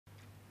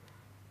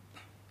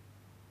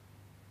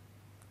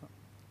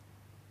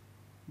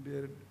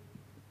dear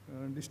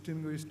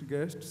distinguished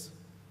guests,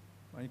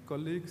 my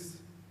colleagues,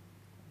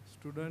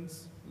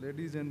 students,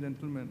 ladies and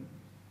gentlemen.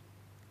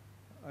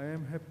 I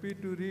am happy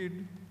to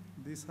read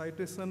the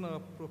citation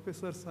of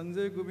Professor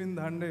Sanjay Govind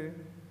Dhande,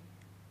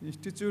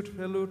 Institute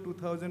Fellow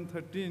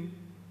 2013,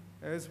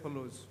 as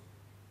follows.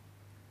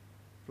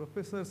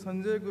 Professor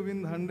Sanjay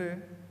Govind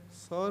Dhande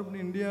served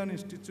Indian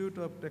Institute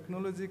of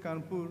Technology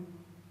Kanpur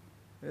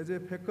as a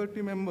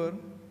faculty member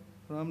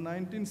from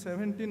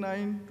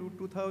 1979 to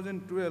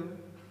 2012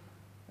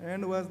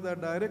 and was the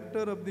director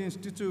of the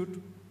institute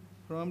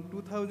from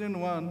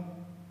 2001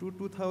 to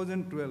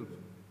 2012.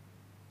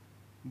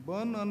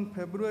 Born on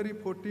February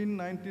 14,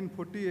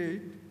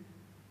 1948,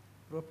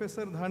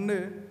 Professor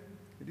Dhande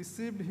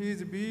received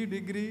his BE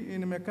degree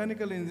in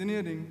mechanical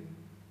engineering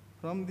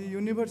from the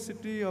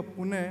University of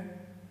Pune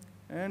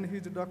and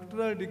his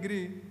doctoral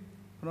degree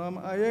from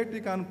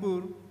IIT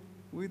Kanpur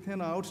with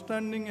an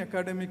outstanding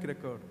academic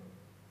record.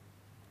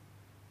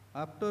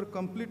 After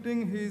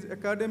completing his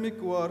academic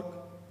work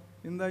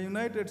in the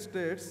United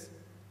States,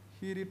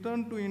 he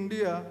returned to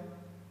India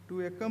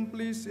to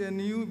accomplish a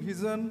new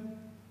vision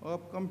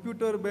of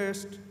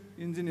computer-based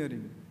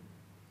engineering.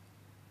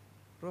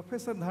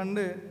 Professor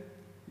Dhande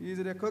is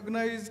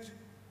recognized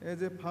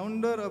as a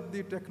founder of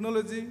the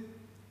technology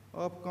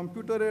of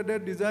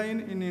computer-aided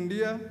design in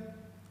India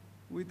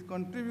with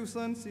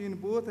contributions in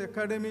both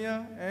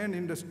academia and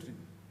industry.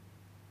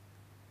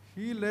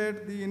 He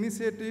led the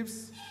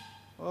initiatives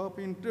of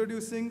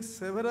introducing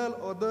several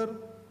other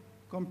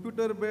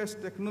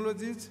computer-based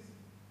technologies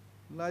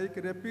like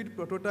rapid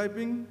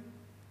prototyping,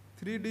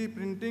 3D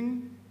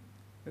printing,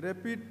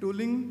 rapid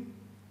tooling,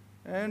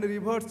 and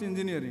reverse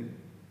engineering.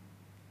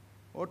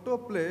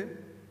 Autoplay,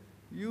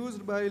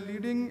 used by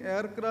leading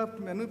aircraft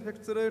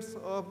manufacturers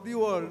of the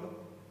world,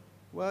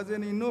 was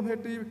an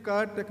innovative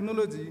car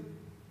technology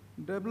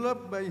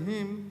developed by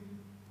him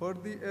for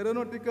the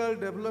Aeronautical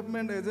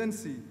Development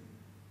Agency.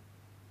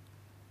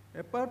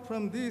 Apart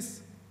from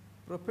this,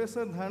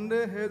 Professor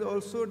Dhande has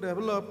also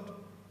developed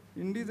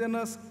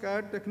indigenous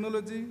car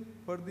technology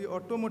for the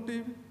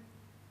automotive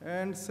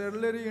and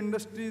saddlery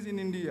industries in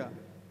India.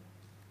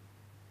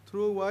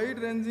 Through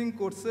wide-ranging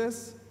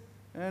courses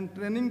and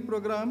training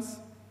programs,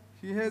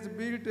 he has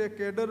built a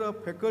cadre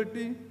of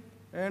faculty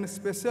and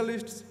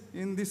specialists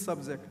in this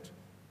subject.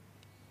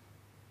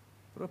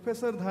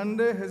 Professor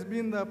Dhande has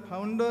been the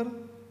founder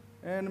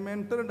and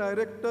mentor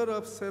director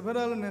of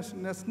several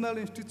national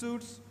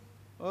institutes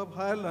of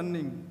higher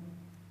learning,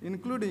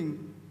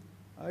 including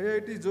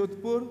IIT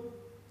Jodhpur,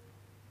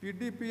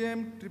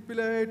 PDPM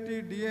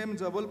IIIT DM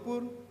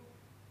Jabalpur,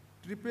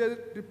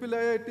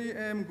 IIIT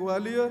M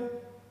Gwalior,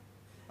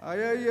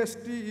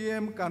 IIST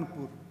EM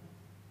Kanpur.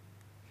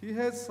 He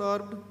has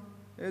served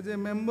as a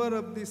member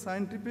of the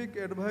Scientific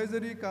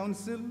Advisory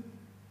Council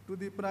to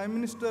the Prime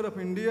Minister of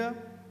India,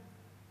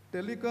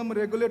 Telecom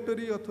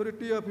Regulatory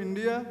Authority of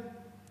India,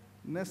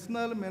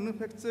 National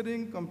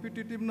Manufacturing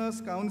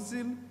Competitiveness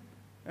Council,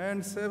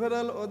 and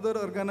several other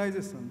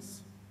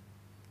organizations.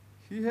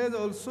 He has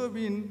also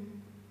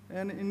been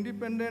an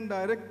independent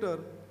director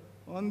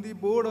on the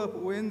board of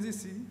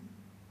ONGC,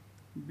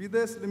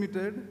 Videsh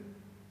Limited,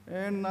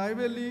 and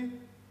Neyveli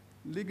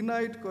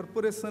Lignite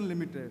Corporation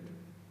Limited.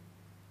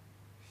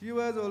 He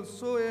was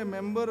also a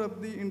member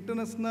of the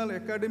International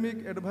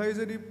Academic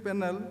Advisory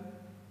Panel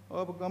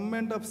of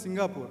Government of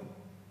Singapore.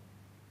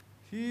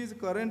 He is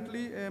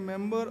currently a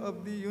member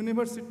of the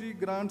University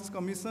Grants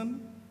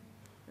Commission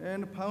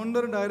and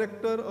founder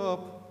director of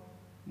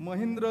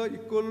Mahindra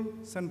Ecole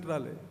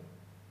Centrale.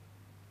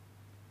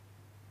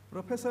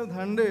 Professor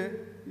Dhande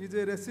is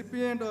a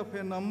recipient of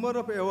a number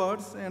of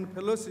awards and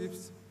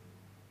fellowships,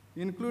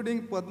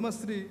 including Padma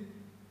Shri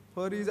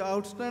for his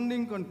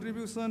outstanding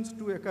contributions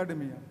to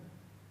academia.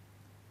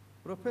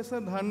 Professor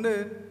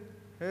Dhande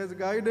has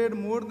guided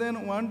more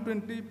than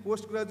 120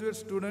 postgraduate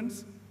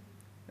students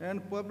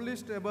and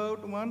published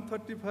about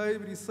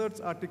 135 research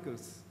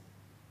articles.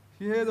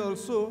 He has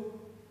also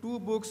 2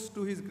 books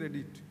to his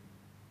credit.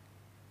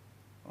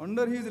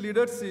 Under his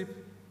leadership,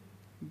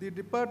 the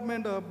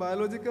Department of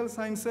Biological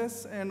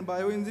Sciences and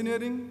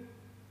Bioengineering,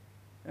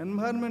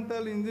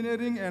 Environmental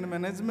Engineering and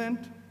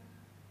Management,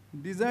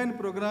 Design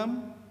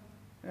Program,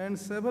 and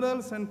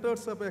several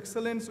centers of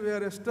excellence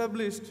were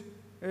established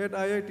at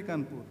IIT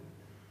Kanpur.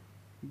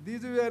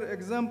 These were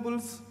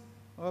examples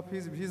of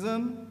his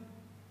vision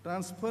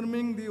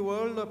transforming the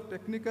world of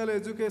technical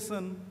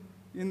education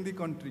in the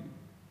country.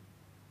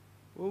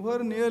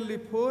 Over nearly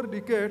 4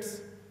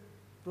 decades,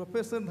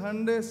 Professor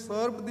Dhande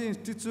served the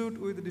institute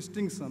with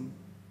distinction.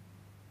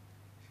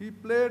 He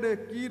played a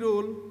key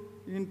role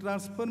in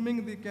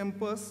transforming the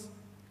campus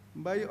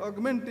by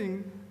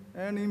augmenting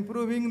and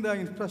improving the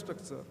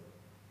infrastructure.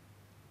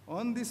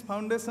 On this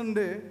Foundation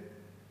Day,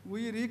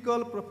 we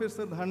recall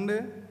Professor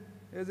Dhande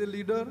as a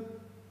leader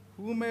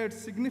who made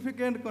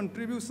significant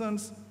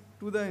contributions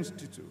to the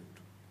institute.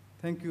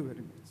 Thank you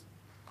very much.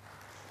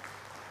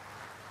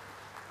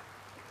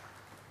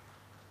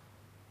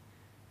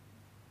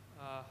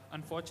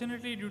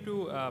 Unfortunately, due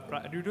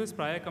to his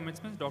prior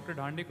commitments, Dr.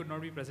 Dhande could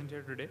not be present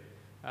here today,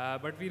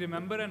 but we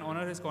remember and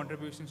honor his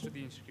contributions to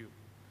the Institute.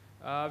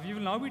 We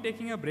will now be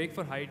taking a break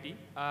for high tea.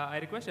 I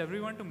request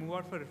everyone to move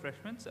out for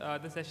refreshments.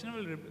 The session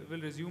will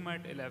resume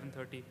at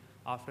 11:30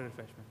 after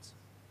refreshments.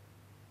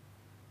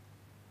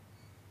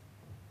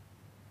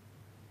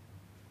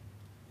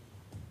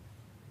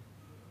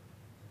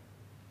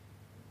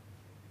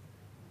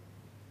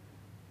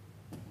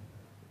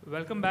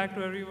 Welcome back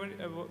to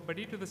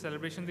everybody to the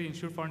celebration of the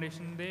Institute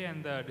Foundation Day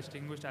and the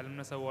Distinguished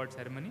Alumnus Award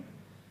ceremony.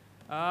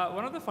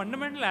 One of the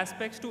fundamental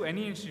aspects to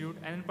any institute,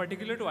 and in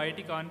particular to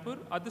IIT Kanpur,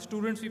 are the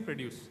students we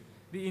produce.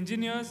 The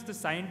engineers, the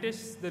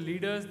scientists, the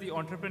leaders, the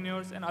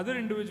entrepreneurs, and other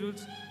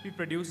individuals we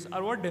produce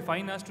are what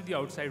define us to the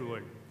outside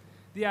world.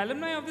 The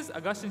alumni of this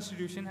august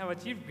institution have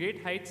achieved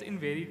great heights in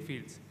varied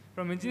fields,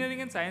 from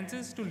engineering and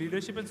sciences to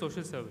leadership and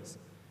social service.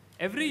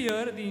 Every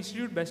year, the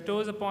institute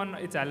bestows upon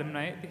its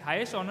alumni the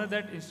highest honor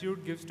that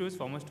institute gives to its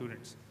former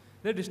students,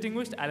 the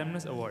Distinguished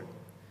Alumnus Award.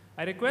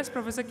 I request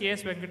Professor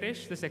K.S.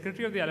 Venkatesh, the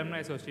Secretary of the Alumni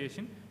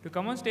Association, to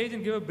come on stage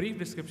and give a brief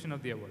description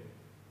of the award.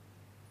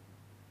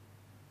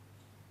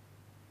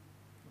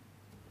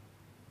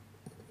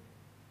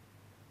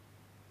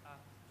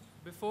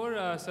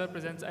 Before Sir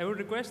presents, I would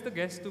request the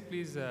guests to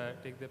please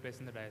take their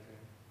place in the dais.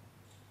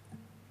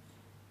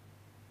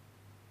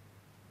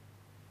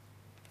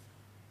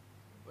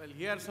 Well,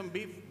 here are some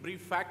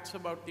brief facts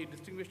about the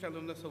Distinguished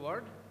Alumnus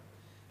Award.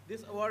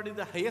 This award is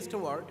the highest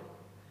award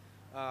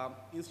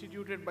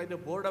instituted by the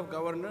Board of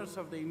Governors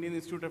of the Indian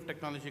Institute of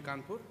Technology,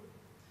 Kanpur,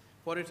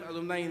 for its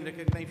alumni in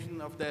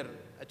recognition of their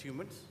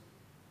achievements.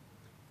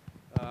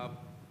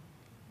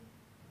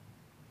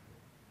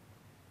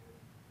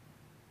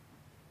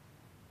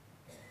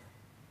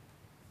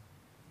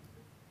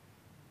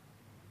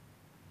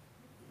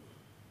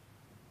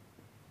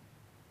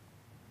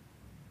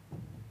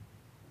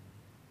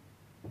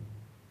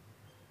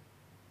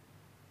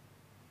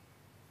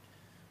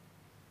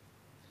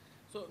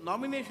 So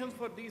nominations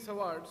for these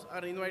awards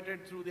are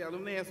invited through the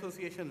Alumni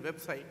Association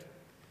website,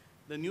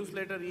 the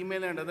newsletter,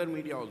 email, and other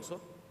media also.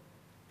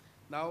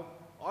 Now,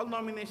 all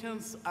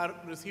nominations are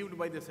received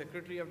by the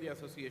Secretary of the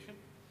Association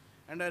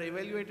and are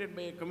evaluated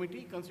by a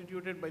committee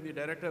constituted by the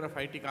Director of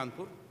IIT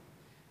Kanpur.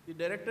 The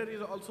Director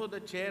is also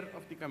the Chair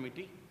of the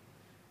committee.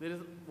 There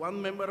is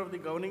one member of the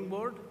Governing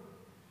Board.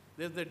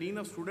 There is the Dean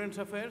of Students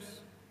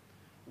Affairs,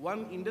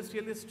 one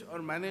industrialist or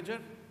manager,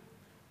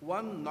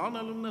 one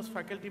non-alumnus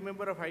faculty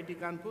member of IIT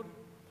Kanpur,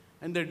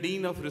 and the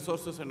Dean of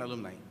Resources and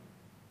Alumni.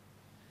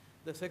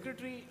 The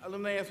Secretary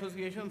Alumni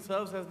Association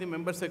serves as the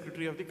member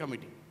secretary of the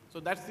committee. So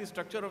that's the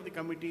structure of the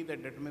committee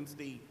that determines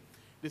the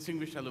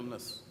Distinguished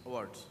Alumnus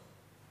Awards.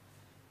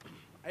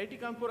 IIT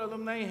Kanpur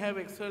alumni have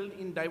excelled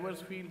in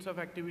diverse fields of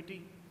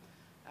activity,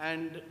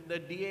 and the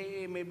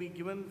DAA may be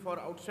given for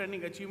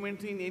outstanding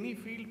achievements in any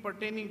field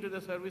pertaining to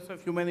the service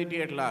of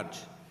humanity at large.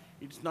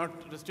 It's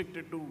not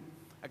restricted to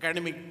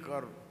academic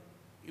or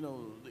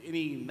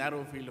any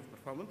narrow field of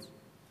performance.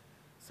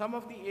 Some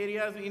of the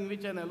areas in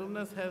which an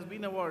alumnus has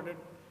been awarded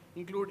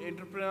include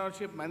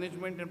entrepreneurship,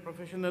 management, and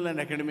professional and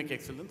academic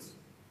excellence.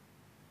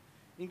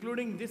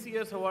 Including this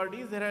year's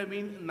awardees, there have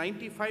been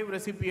 95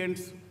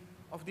 recipients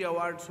of the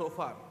award so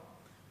far.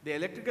 The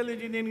electrical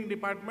engineering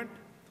department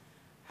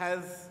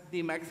has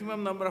the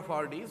maximum number of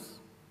awardees,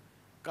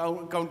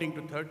 counting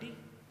to 30,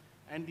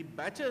 and the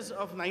batches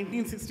of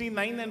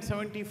 1969 and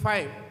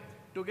 75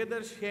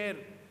 together share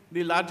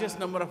the largest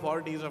number of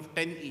awardees of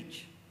 10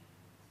 each.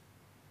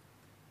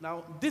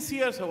 Now, this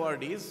year's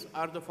awardees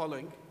are the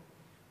following: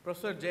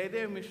 Professor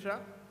Jaydev Mishra,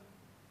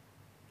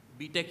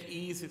 BTech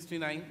EE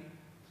 69,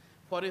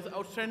 for his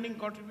outstanding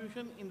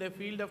contribution in the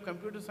field of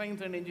computer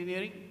science and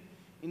engineering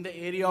in the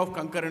area of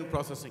concurrent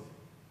processing.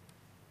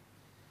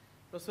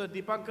 Professor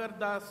Deepankar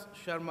Das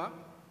Sharma,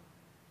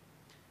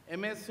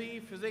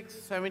 MSc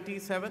Physics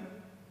 77,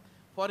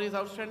 for his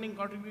outstanding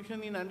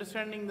contribution in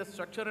understanding the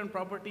structure and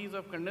properties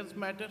of condensed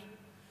matter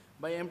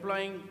by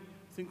employing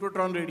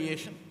synchrotron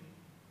radiation.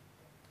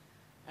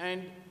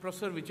 And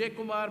Professor Vijay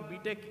Kumar,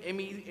 BTech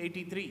ME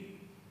 83,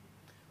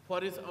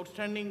 for his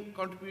outstanding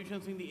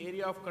contributions in the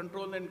area of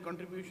control and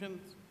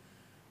contributions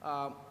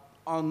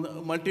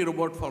on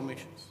multi-robot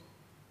formations.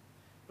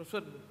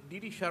 Professor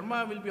D.D.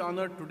 Sharma will be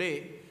honored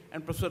today,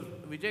 and Professor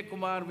Vijay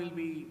Kumar will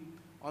be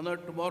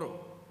honored tomorrow,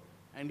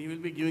 and he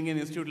will be giving an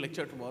institute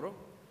lecture tomorrow.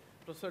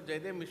 Professor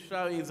Jaydev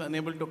Mishra is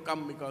unable to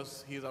come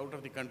because he is out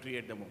of the country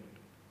at the moment.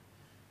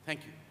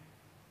 Thank you.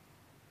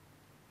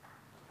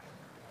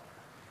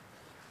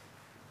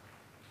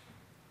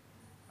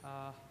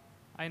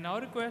 I now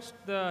request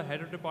the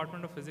Head of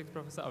Department of Physics,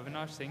 Professor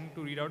Avinash Singh,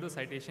 to read out the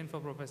citation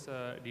for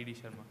Professor D.D.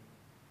 Sharma.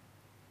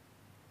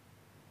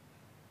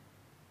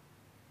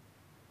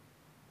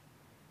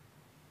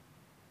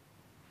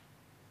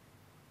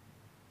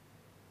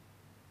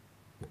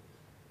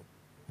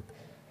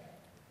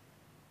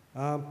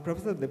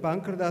 Professor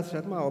Deepankar Das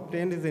Sharma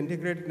obtained his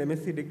integrated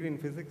MSc degree in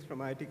physics from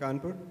IIT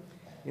Kanpur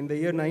in the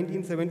year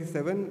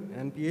 1977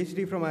 and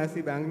PhD from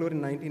IIT Bangalore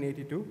in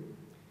 1982.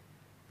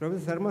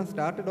 Professor Sharma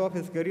started off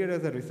his career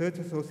as a research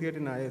associate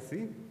in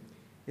ISC.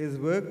 He has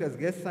worked as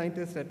guest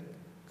scientist at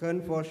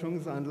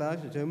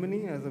Kernforschungsanlage,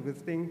 Germany, as a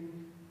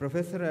visiting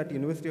professor at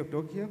University of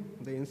Tokyo,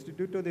 the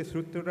Instituto de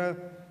Struttura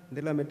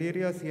de la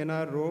Materia,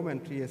 Siena, Rome,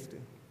 and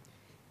Trieste.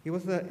 He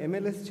was the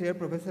MLS chair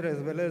professor as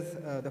well as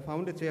the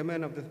founder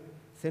chairman of the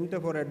Center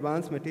for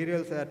Advanced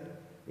Materials at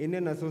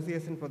Indian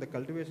Association for the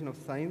Cultivation of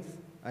Science,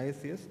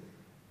 ISCS,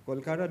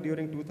 Kolkata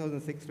during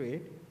 2006 to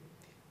 8.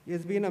 He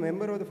has been a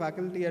member of the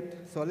faculty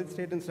at Solid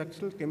State and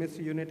Structural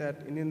Chemistry Unit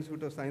at Indian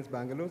Institute of Science,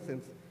 Bangalore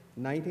since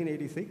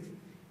 1986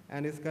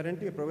 and is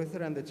currently a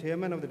professor and the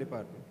chairman of the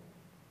department.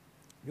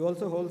 He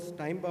also holds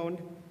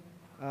time-bound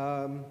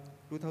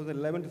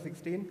 2011 to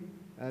 16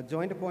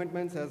 joint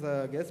appointments as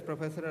a guest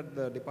professor at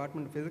the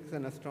Department of Physics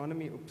and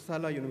Astronomy,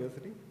 Uppsala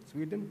University,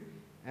 Sweden,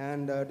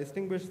 and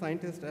distinguished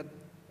scientist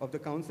of the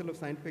Council of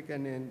Scientific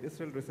and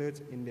Industrial Research,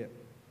 India.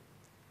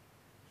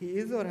 He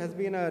is or has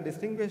been a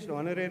distinguished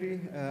honorary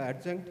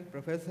adjunct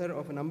professor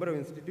of a number of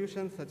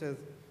institutions such as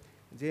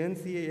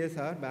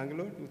JNCASR,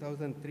 Bangalore,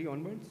 2003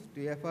 onwards,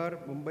 TFR,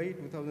 Mumbai,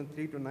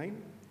 2003 to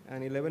 9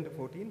 and 11 to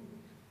 14,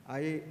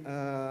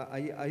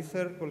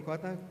 IISER,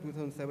 Kolkata,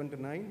 2007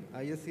 to 9,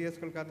 ISCS,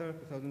 Kolkata,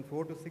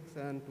 2004 to 6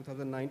 and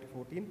 2009 to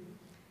 14,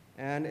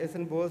 and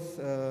SN Bose,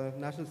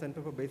 National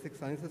Center for Basic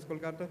Sciences,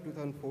 Kolkata,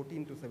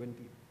 2014 to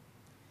 17.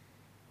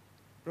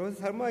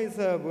 Professor Sharma is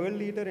a world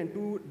leader in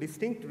two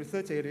distinct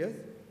research areas,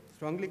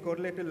 strongly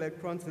correlated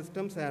electron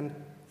systems and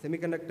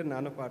semiconductor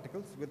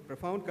nanoparticles, with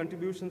profound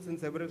contributions in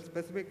several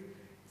specific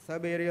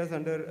sub-areas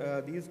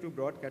under these two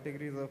broad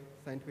categories of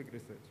scientific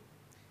research.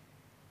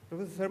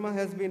 Professor Sharma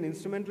has been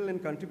instrumental in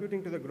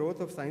contributing to the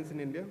growth of science in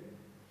India.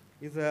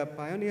 He is a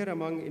pioneer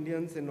among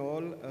Indians in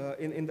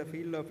the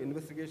field of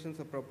investigations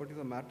of properties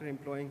of matter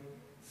employing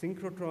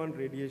synchrotron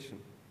radiation.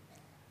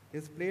 He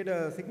has played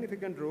a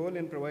significant role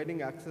in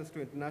providing access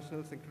to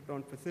international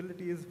synchrotron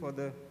facilities for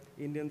the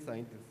Indian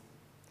scientists.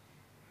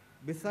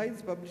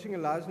 Besides publishing a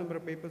large number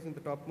of papers in the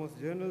topmost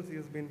journals, he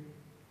has been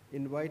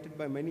invited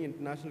by many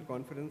international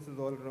conferences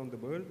all around the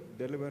world,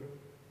 deliver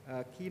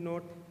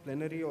keynote,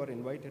 plenary, or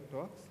invited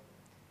talks.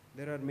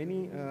 There are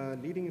many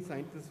leading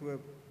scientists who have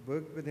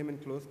worked with him in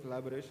close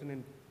collaboration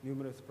in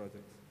numerous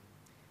projects.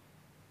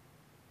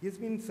 He has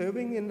been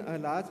serving in a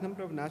large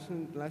number of national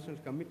and international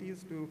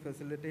committees to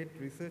facilitate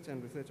research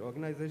and research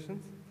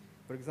organizations.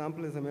 For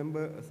example, as a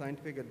member of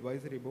Scientific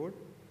Advisory Board,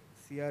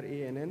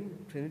 CRANN,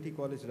 Trinity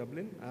College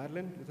Dublin,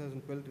 Ireland,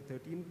 2012 to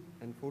 13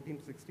 and 14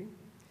 to 16,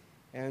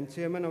 and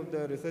chairman of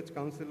the Research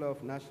Council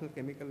of National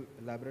Chemical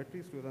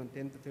Laboratories,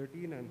 2010 to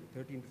 13 and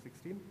 13 to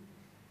 16,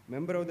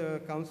 member of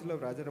the Council of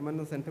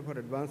Rajaramana Center for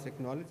Advanced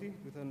Technology,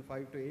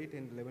 2005 to 8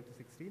 and 11 to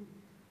 16,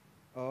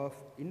 of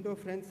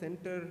Indo-French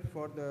Center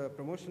for the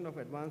Promotion of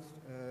Advanced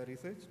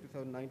Research,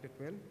 2009 to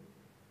 12,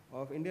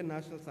 of Indian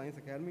National Science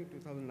Academy,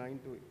 2009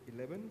 to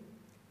 11,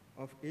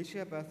 of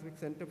Asia Pacific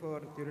Center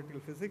for Theoretical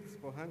Physics,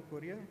 Pohang,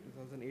 Korea,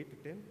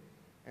 2008 to 10,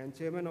 and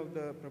chairman of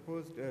the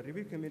proposed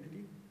review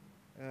committee,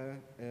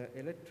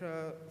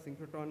 Electra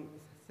Synchrotron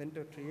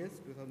Center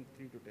Trieste,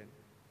 2003 to 10.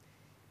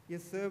 He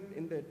has served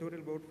in the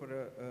editorial board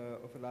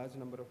of a large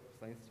number of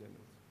science journals.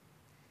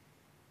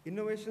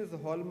 Innovation is the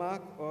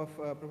hallmark of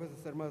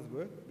Professor Sharma's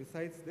work.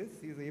 Besides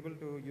this, he is able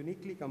to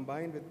uniquely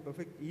combine with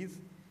perfect ease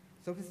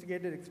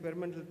sophisticated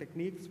experimental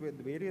techniques with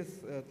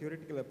various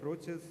theoretical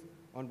approaches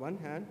on one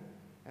hand,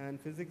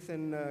 and physics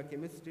and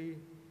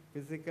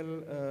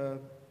physical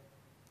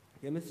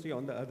chemistry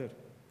on the other,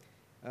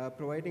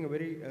 providing a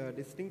very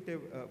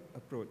distinctive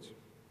approach.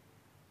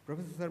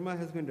 Professor Sharma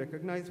has been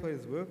recognized for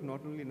his work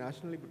not only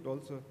nationally but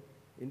also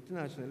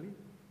internationally.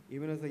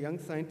 Even as a young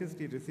scientist,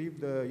 he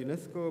received the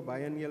UNESCO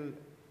Biennial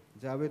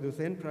Javed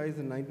Hussain Prize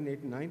in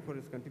 1989 for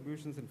his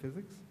contributions in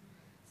physics.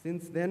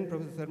 Since then,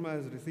 Professor Sharma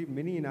has received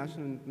many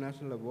national and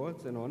international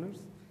awards and honors,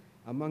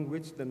 among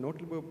which the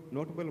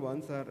notable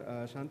ones are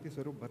Shanti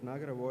Swarup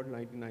Bhatnagar Award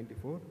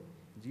 1994,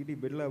 G.D.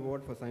 Birla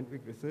Award for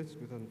Scientific Research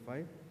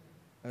 2005,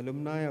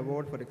 Alumni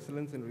Award for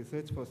Excellence in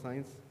Research for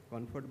Science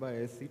conferred by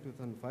ISC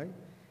 2005,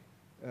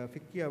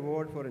 FICCI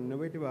Award for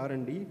Innovative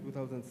R&D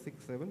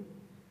 2006-07,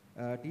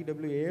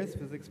 TWAS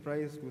Physics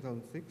Prize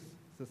 2006,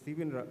 Sir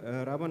C.V.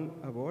 Raman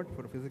Award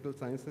for Physical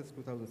Sciences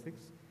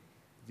 2006,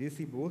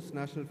 J.C. Bose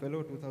National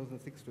Fellow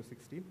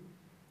 2006-16,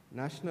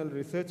 National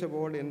Research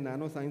Award in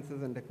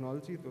Nanosciences and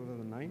Technology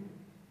 2009,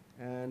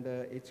 and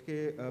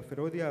H.K.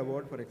 Firodia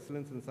Award for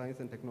Excellence in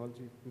Science and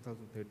Technology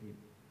 2013.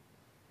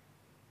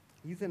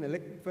 He's an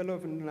elected fellow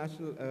of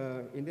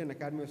Indian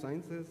Academy of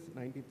Sciences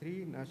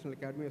 93, National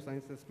Academy of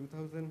Sciences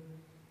 2000,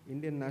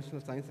 Indian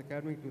National Science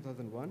Academy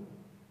 2001,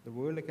 the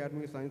World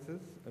Academy of Sciences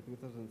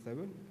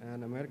 2007,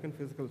 and American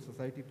Physical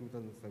Society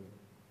 2007.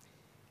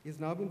 He's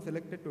now been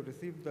selected to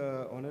receive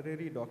the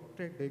honorary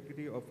doctorate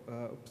degree of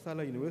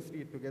Uppsala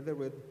University together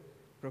with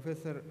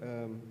Professor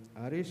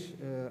Arish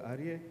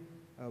Arye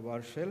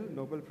Varshel,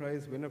 Nobel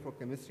Prize winner for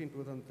chemistry in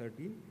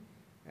 2013,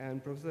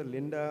 and Professor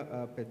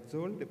Linda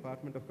Petzol,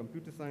 Department of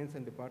Computer Science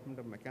and Department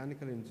of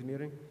Mechanical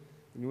Engineering,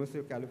 University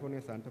of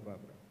California, Santa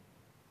Barbara.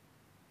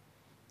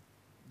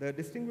 The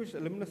Distinguished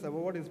Alumnus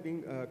Award is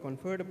being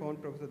conferred upon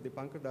Professor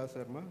Dipankar Das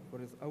Sharma for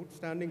his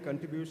outstanding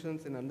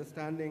contributions in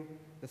understanding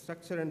the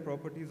structure and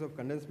properties of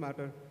condensed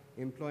matter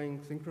employing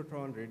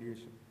synchrotron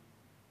radiation.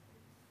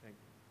 Thank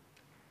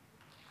you.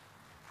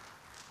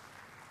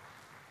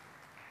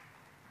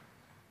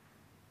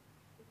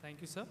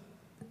 Thank you, sir.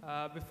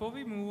 Before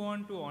we move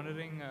on to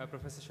honoring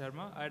Professor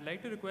Sharma, I'd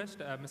like to request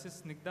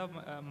Mrs.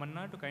 Snigdha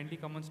Manna to kindly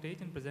come on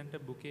stage and present a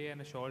bouquet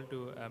and a shawl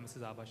to Mrs.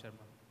 Abha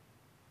Sharma.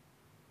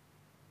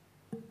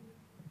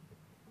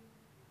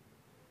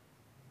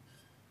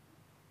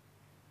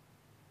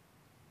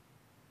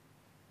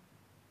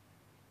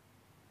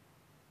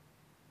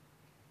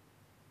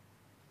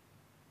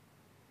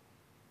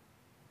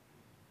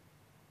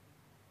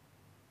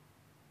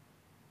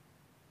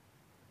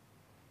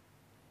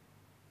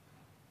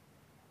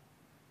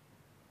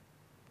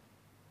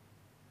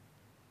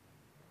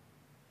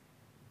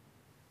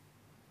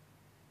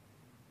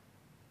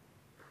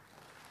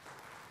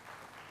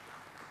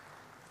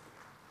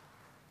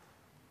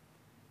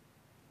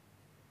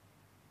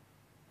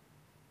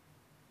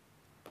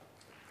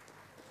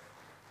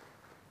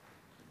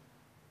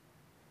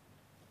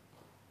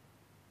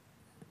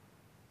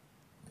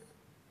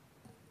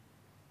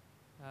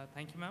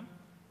 Thank you, ma'am.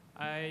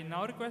 I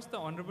now request the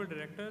Honorable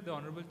Director, the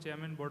Honorable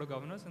Chairman, Board of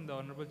Governors, and the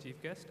Honorable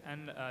Chief Guest,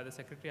 and the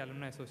Secretary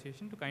Alumni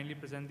Association to kindly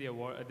present the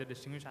award, the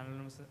Distinguished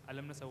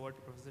Alumnus Award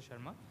to Professor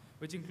Sharma,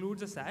 which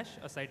includes a sash,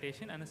 a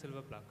citation, and a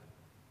silver plaque.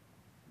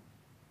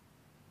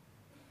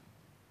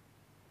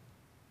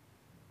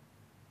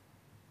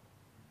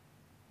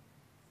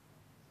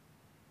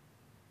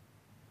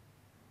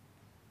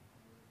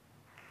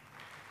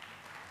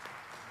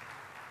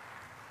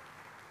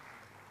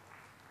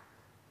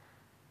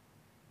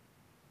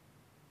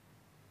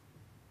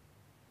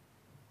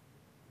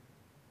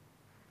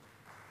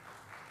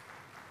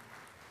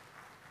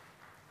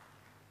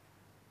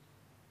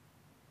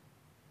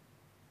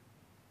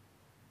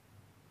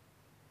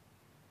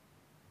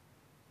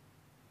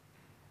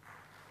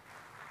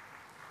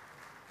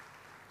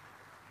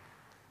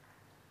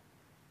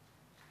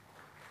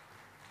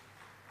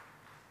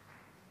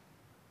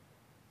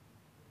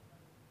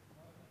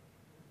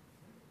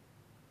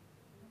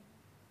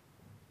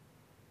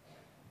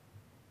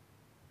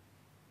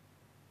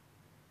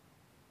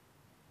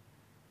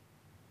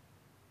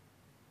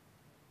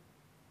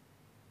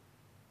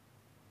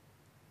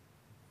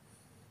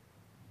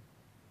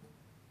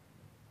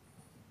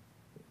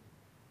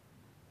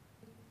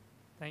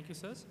 Thank you,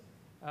 sirs.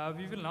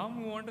 We will now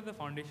move on to the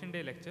Foundation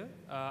Day lecture.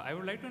 I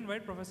would like to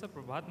invite Professor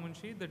Prabhat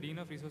Munshi, the Dean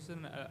of Resources.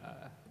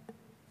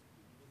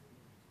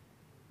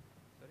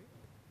 Sorry?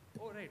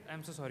 Oh, right.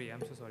 I'm so sorry.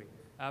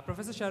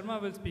 Professor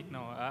Sharma will speak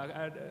now.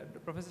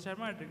 Professor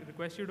Sharma, I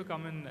request you to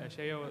come and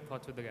share your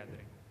thoughts with the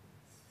gathering.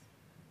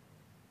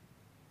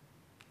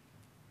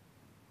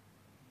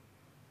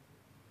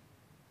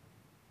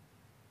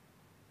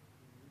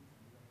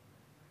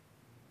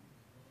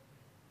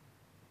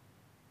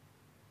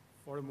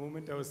 For a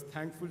moment, I was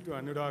thankful to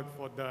Anurag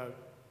for the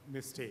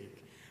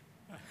mistake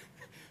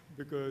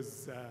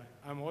because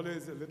I'm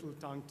always a little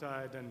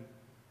tongue-tied and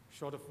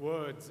short of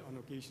words on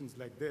occasions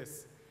like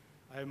this.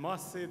 I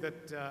must say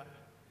that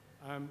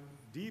I'm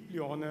deeply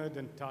honored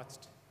and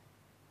touched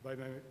by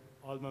my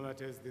alma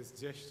mater's this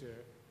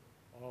gesture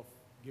of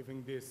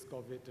giving this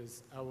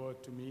covetous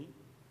award to me.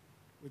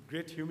 With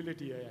great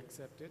humility, I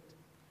accept it.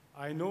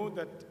 I know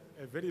that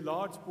a very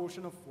large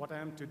portion of what I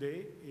am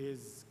today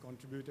is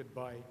contributed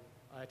by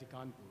IIT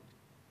Kanpur.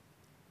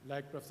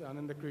 Like Professor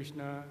Ananda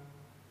Krishna,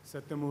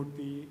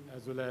 Satyamurthy,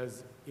 as well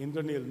as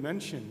Indranil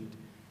mentioned,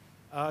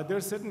 there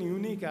are certain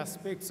unique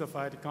aspects of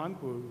IIT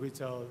Kanpur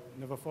which I'll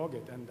never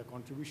forget, and the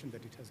contribution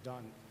that it has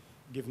done,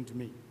 given to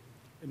me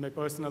in my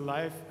personal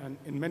life and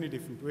in many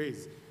different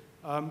ways.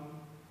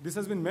 This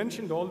has been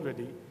mentioned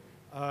already.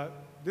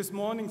 This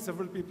morning,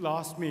 several people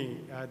asked me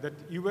that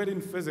you were in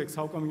physics,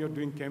 how come you're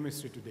doing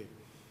chemistry today?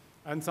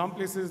 And some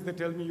places they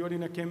tell me you're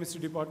in a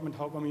chemistry department,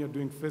 how come you're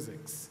doing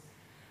physics?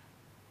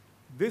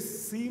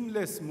 This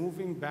seamless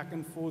moving back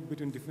and forth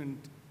between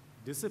different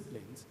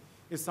disciplines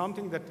is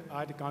something that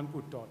IIT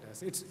Kanpur taught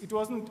us. It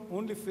wasn't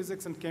only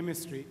physics and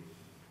chemistry.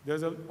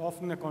 There's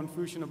often a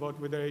confusion about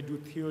whether I do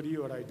theory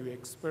or I do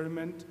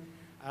experiment,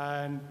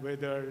 and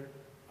whether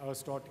I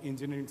was taught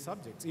engineering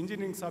subjects.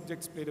 Engineering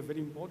subjects played a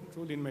very important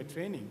role in my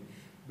training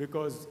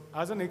because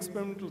as an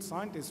experimental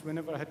scientist,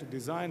 whenever I had to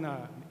design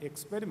an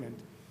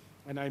experiment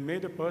and I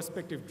made a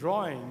perspective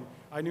drawing,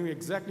 I knew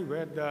exactly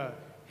where the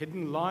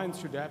hidden lines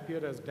should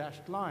appear as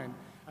dashed line.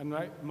 And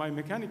my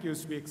mechanic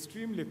used to be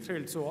extremely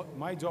thrilled, so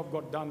my job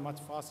got done much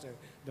faster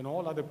than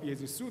all other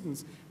PhD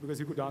students because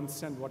he could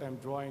understand what I'm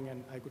drawing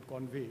and I could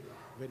convey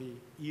very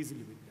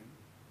easily with them.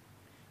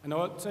 And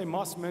also I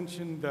must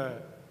mention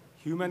the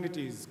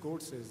humanities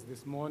courses.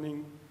 This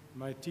morning,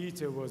 my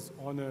teacher was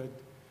honored,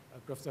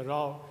 Professor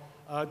Rao.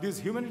 These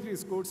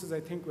humanities courses,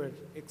 I think, were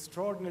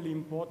extraordinarily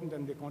important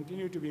and they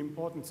continue to be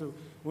important. So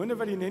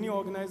whenever in any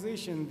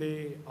organization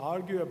they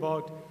argue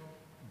about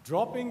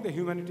dropping the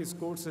humanities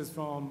courses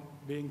from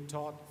being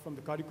taught from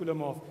the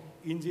curriculum of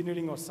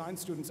engineering or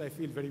science students, I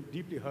feel very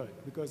deeply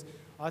hurt, because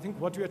I think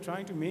what we are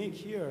trying to make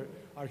here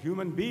are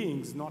human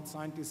beings, not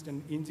scientists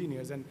and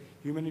engineers, and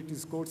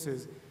humanities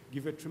courses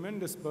give a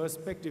tremendous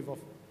perspective of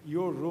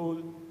your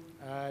role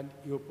and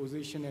your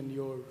position and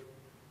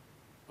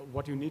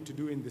what you need to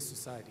do in this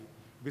society.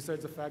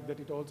 Besides the fact that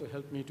it also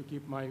helped me to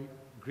keep my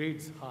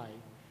grades high,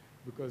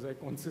 because I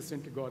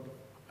consistently got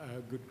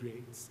good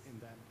grades in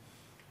that.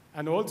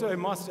 And also, I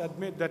must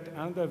admit that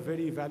another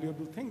very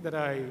valuable thing that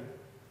I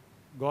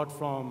got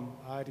from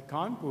IIT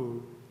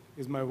Kanpur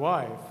is my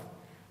wife,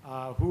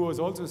 who was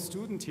also a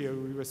student here.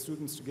 We were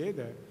students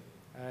together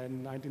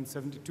in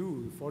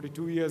 1972,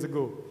 42 years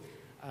ago.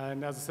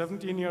 And as a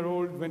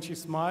 17-year-old, when she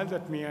smiled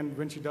at me, and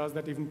when she does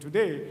that even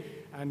today,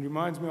 and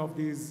reminds me of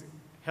these,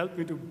 helped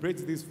me to bridge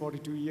these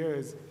 42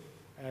 years,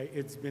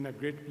 it's been a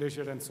great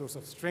pleasure and source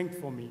of strength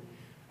for me.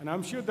 And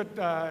I'm sure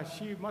that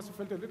she must have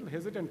felt a little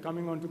hesitant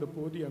coming onto the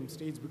podium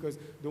stage, because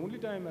the only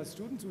time as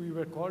students we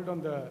were called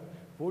on the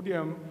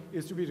podium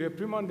is to be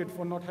reprimanded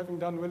for not having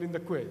done well in the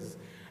quiz.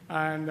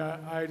 And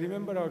I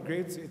remember our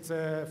grades. It's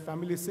a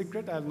family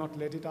secret. I'll not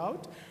let it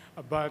out.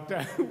 But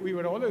we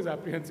were always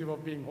apprehensive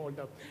of being hauled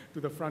up to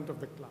the front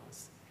of the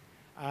class.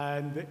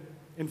 And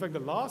in fact, the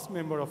last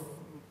member of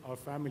our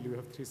family, we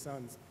have 3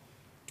 sons,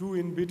 2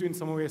 in between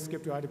somehow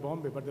escaped to IIT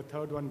Bombay, but the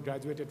third one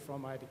graduated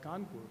from IIT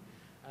Kanpur.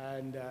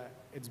 And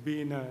it's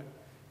been,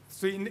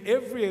 so in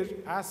every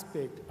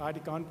aspect,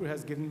 IIT Kanpur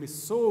has given me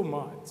so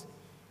much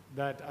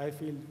that I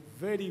feel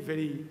very,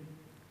 very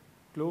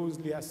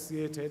closely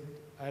associated,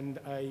 and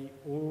I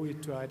owe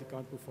it to IIT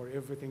Kanpur for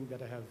everything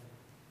that I have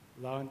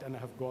learned and I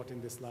have got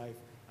in this life.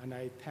 And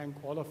I thank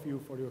all of you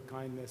for your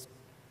kindness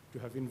to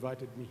have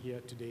invited me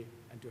here today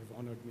and to have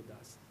honored me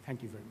thus.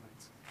 Thank you very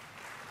much.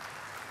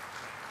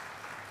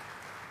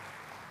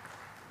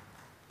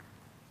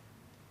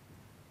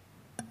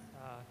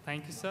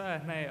 Thank you, sir,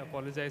 and I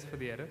apologize for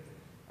the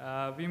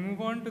error. We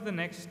move on to the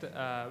next,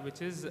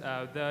 which is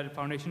the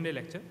Foundation Day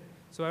lecture.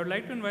 So I would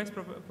like to invite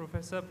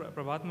Professor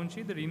Prabhat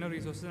Munshi, the Dean of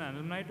Resources and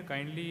Alumni, to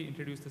kindly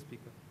introduce the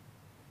speaker.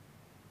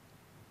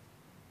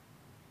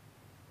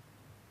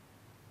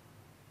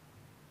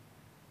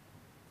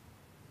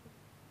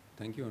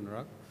 Thank you,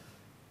 Anurag.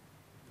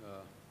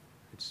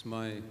 It's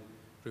my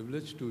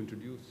privilege to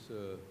introduce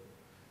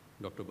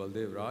Dr.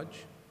 Baldev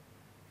Raj.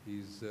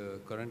 He's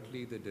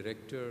currently the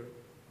Director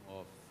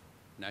of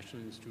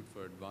National Institute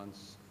for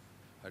Advanced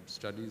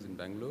Studies in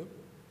Bangalore.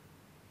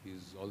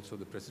 He's also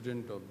the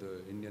President of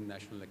the Indian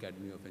National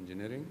Academy of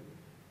Engineering,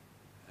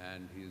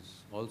 and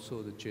he's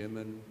also the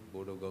Chairman,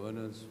 Board of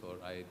Governors for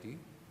IIT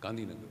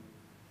Gandhinagar.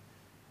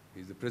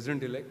 He's the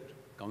President-elect,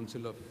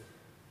 Council of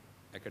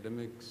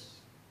Academics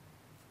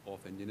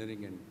of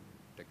Engineering and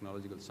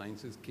Technological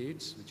Sciences,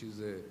 CATES, which is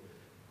a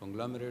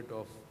conglomerate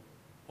of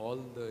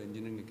all the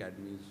engineering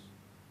academies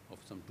of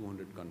some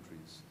 200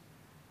 countries.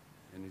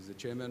 And he's the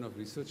Chairman of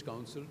Research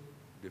Council,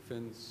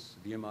 Defense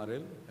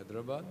DMRL,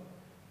 Hyderabad,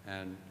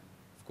 and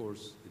of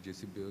course, the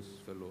J.C. Bose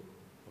Fellow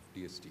of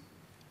DST.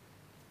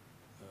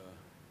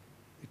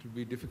 It will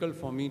be difficult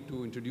for me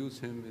to introduce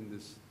him in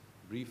this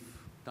brief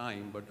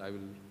time, but I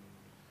will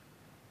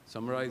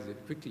summarize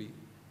it quickly.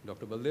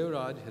 Dr. Baldev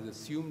Raj has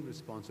assumed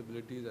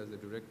responsibilities as the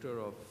Director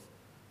of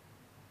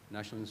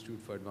National Institute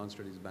for Advanced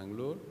Studies,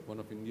 Bangalore, one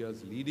of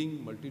India's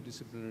leading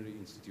multidisciplinary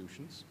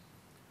institutions,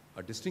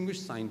 a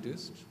distinguished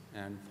scientist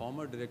and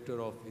former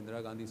Director of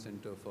Indira Gandhi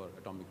Center for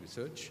Atomic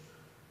Research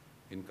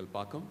in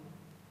Kalpakkam.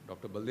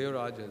 Dr. Baldev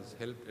Raj has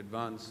helped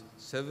advance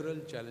several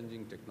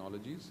challenging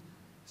technologies,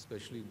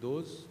 especially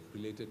those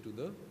related to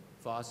the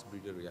fast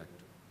breeder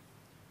reactor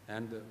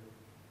and the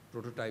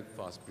prototype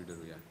fast breeder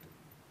reactor.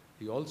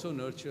 He also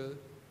nurtured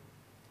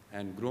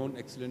and grown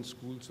excellent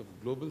schools of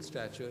global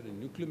stature in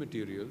nuclear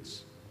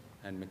materials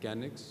and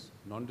mechanics,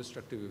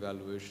 non-destructive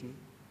evaluation,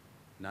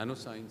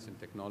 nanoscience and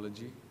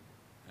technology,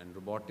 and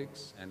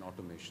robotics and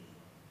automation.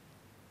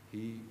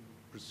 He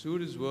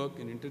pursued his work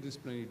in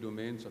interdisciplinary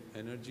domains of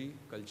energy,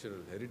 cultural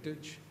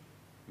heritage,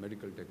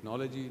 medical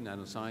technology,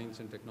 nanoscience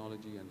and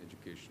technology, and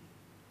education.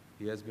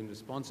 He has been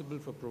responsible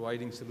for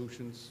providing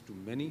solutions to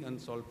many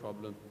unsolved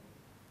problems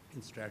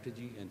in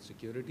strategy and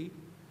security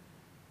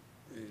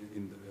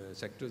in the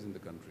sectors in the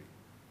country.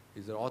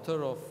 He's the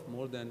author of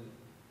more than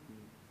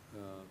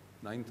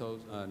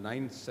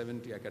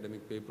 970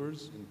 academic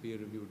papers in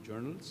peer-reviewed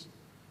journals,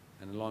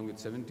 and along with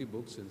 70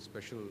 books in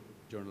special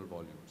journal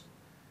volumes.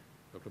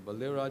 Dr.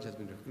 Baldev Raj has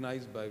been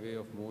recognized by way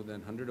of more than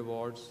 100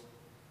 awards,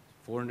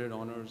 400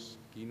 honors,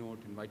 keynote,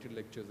 invited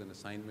lectures, and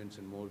assignments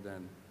in more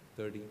than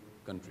 30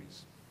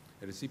 countries.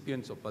 The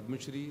recipients of Padma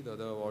Shri, the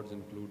other awards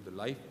include the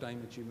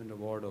Lifetime Achievement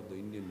Award of the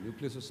Indian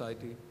Nuclear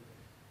Society,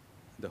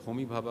 the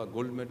Homi Bhabha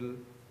Gold Medal,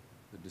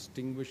 the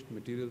Distinguished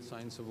Material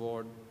Science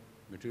Award,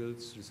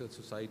 Materials Research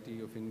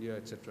Society of India,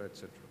 etc.,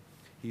 etc.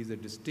 He is a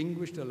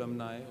distinguished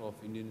alumni of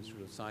Indian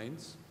Institute of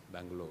Science,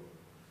 Bangalore,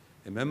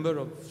 a member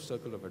of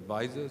Circle of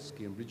Advisors,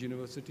 Cambridge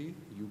University,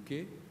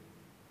 UK,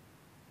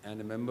 and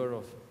a member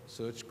of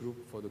Search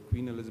Group for the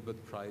Queen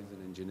Elizabeth Prize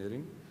in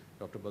Engineering.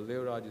 Dr.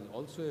 Baldev Raj is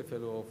also a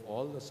fellow of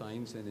all the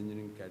science and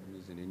engineering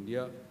academies in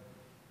India,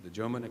 the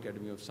German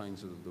Academy of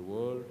Sciences of the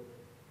World,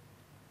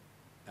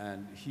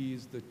 and he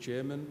is the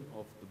chairman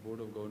of the Board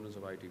of Governors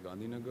of IIT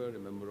Gandhinagar, a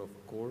member of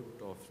court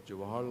of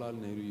Jawaharlal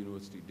Nehru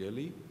University,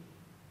 Delhi,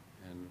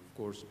 and of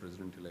course,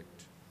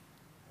 president-elect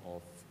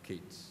of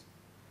CATES.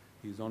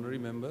 He is honorary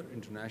member,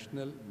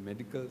 International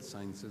Medical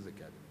Sciences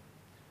Academy.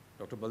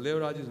 Dr. Baldev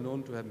Raj is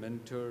known to have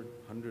mentored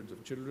hundreds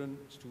of children,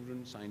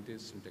 students,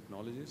 scientists, and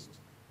technologists,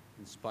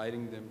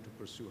 inspiring them to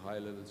pursue high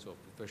levels of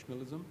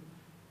professionalism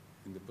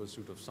in the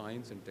pursuit of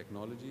science and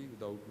technology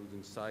without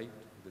losing sight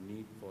of the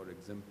need for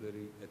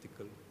exemplary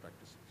ethical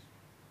practices.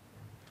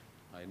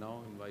 I now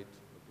invite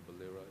Dr.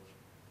 Baldev Raj.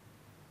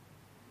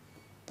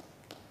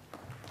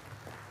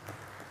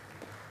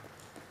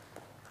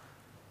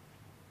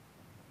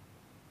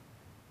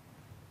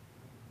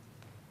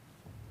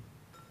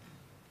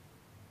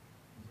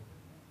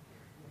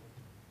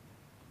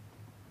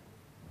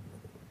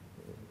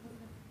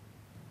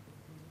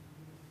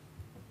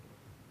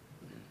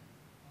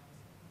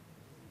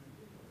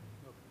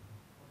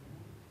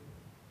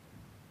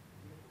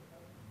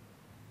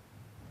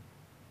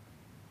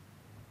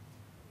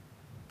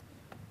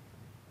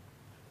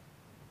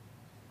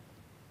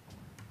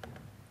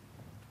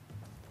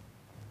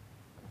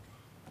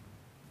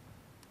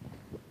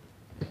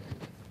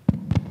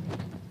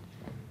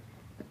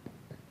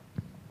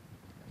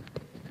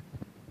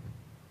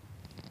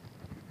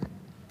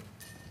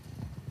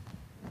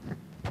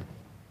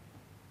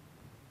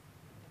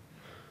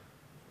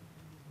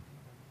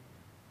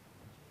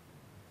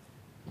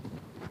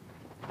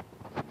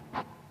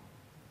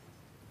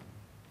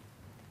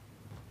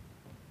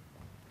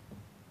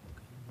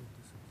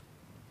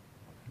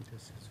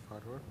 This is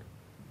forward.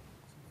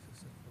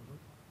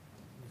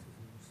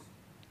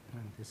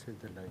 And this is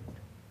the light.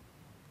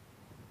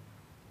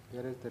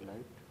 Here is the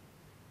light.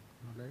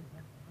 No light?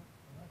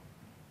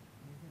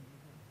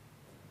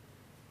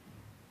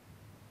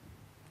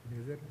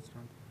 Laser is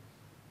not.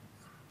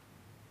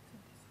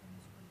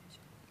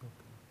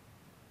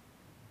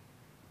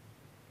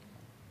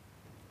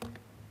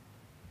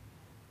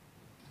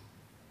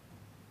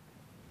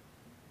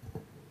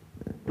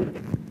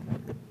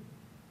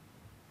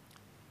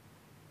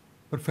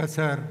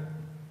 Professor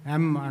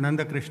M.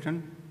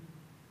 Anandakrishnan,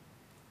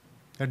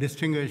 a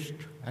distinguished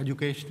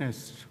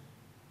educationist,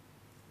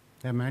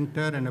 a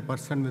mentor and a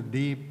person with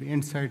deep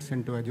insights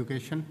into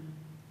education.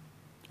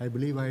 I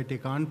believe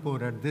IIT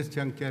Kanpur at this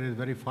juncture is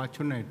very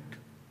fortunate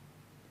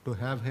to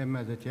have him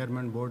as the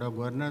Chairman Board of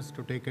Governors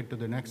to take it to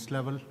the next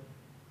level.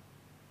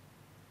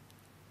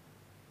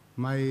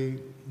 My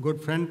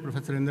good friend,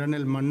 Professor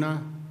Indranil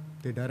Manna,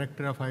 the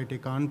Director of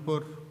IIT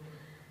Kanpur,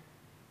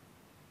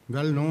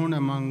 well known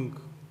among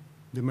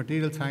the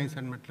material science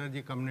and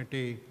metallurgy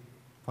community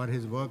for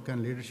his work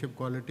and leadership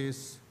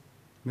qualities,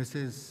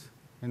 Mrs.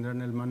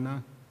 Indranil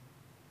Manna.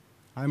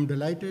 I am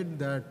delighted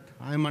that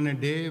I am on a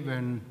day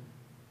when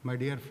my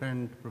dear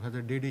friend,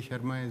 Professor D.D.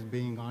 Sharma, is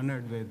being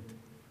honored with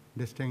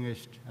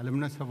Distinguished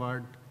Alumnus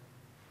Award.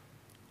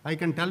 I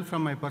can tell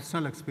from my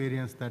personal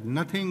experience that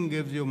nothing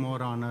gives you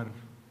more honor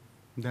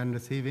than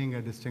receiving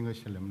a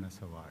Distinguished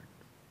Alumnus Award.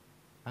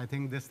 I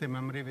think this is the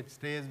memory which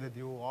stays with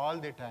you all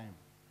the time.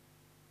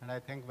 And I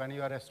think when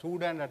you are a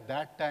student at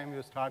that time,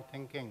 you start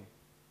thinking,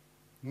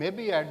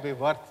 maybe I'd be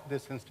worth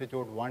this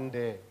institute one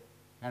day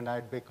and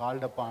I'd be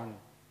called upon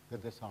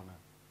with this honor.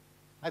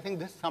 I think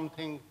this is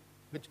something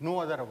which no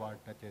other award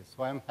touches.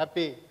 So I'm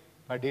happy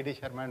for D.D.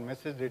 Sharma and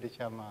Mrs. D.D.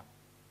 Sharma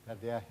that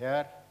they are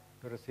here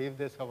to receive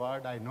this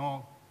award. I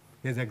know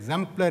his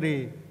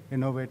exemplary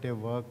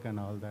innovative work and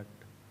all that.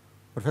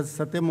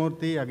 Professor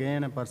Satyamurthy,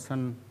 again a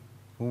person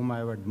whom I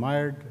have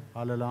admired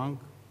all along,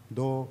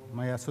 though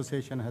my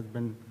association has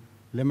been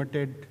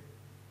limited.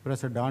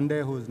 Professor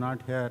Dande, who is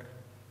not here,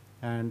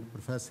 and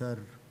Professor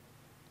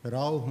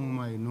Rao, whom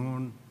I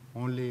know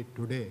only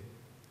today.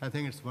 I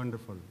think it's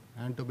wonderful.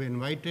 And to be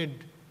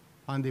invited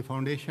on the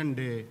foundation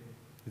day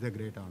is a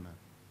great honor.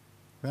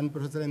 When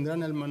Professor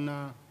Indranil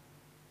Manna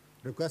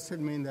requested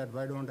me that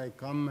why don't I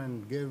come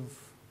and give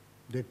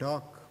the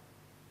talk,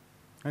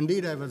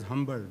 indeed I was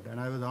humbled and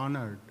I was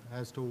honored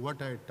as to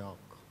what I talk.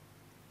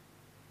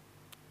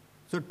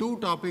 So two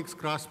topics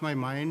crossed my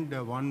mind.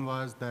 One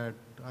was that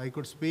I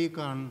could speak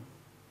on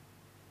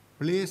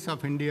place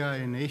of India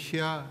in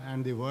Asia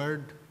and the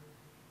world.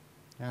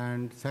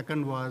 And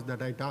second was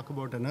that I talk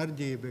about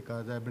energy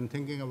because I've been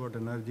thinking about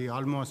energy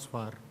almost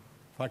for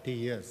 40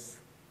 years.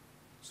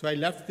 So I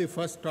left the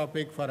first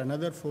topic for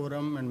another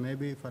forum and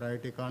maybe for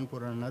IIT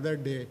Kanpur on another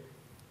day,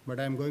 but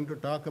I'm going to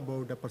talk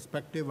about a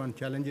perspective on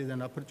challenges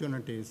and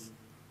opportunities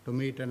to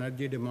meet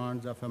energy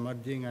demands of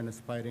emerging and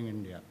aspiring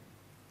India.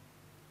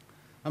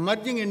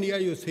 Emerging India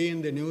you see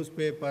in the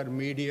newspaper,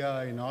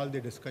 media, in all the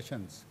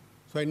discussions,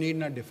 so I need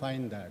not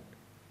define that.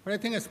 But I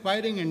think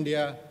aspiring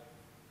India,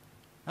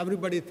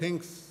 everybody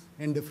thinks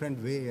in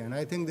different way, and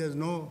I think there's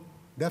no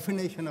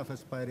definition of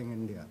aspiring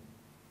India.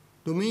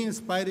 To me,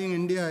 aspiring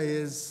India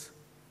is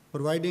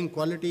providing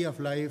quality of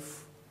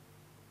life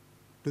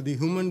to the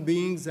human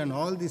beings and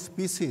all the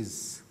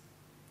species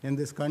in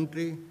this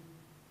country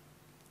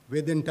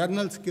with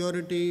internal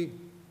security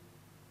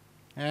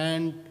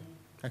and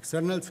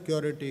external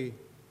security,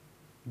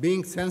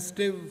 being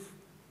sensitive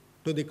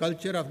to the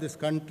culture of this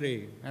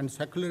country and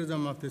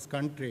secularism of this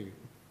country,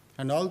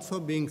 and also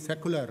being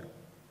secular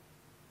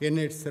in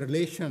its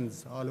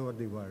relations all over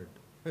the world.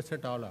 It's a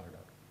tall order.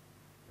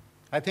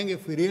 I think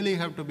if we really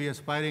have to be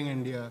aspiring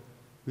India,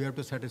 we have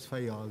to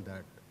satisfy all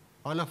that.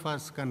 All of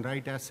us can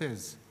write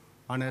essays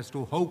on as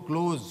to how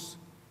close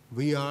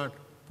we are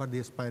for the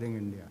aspiring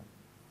India.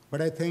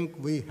 But I think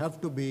we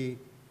have to be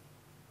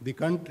the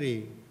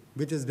country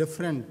which is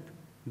different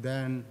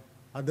than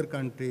other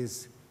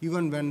countries,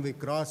 even when we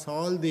cross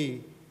all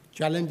the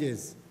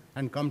challenges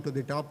and come to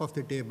the top of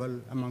the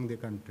table among the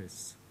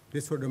countries.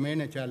 This would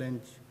remain a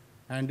challenge,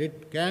 and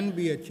it can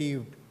be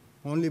achieved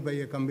only by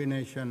a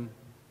combination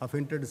of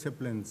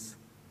interdisciplines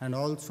and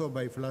also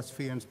by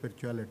philosophy and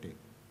spirituality.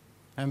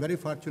 I'm very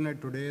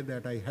fortunate today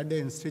that I had an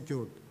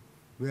institute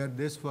where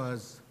this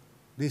was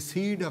the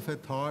seed of a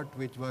thought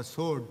which was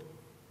sowed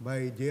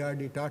by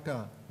J.R.D.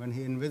 Tata when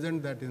he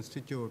envisioned that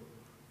institute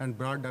and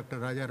brought Dr.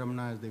 Raja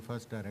Ramana as the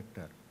first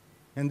director.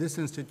 In this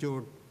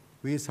institute,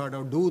 we sort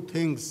of do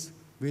things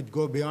which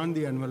go beyond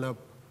the envelope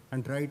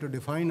and try to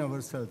define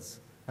ourselves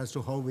as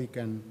to how we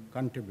can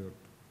contribute.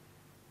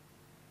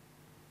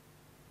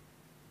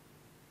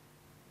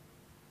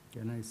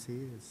 Can I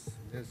see?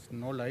 There's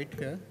no light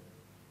here.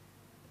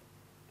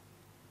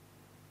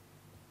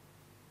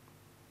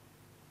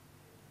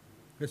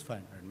 It's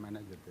fine, I'll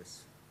manage with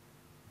this.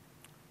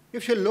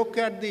 If you look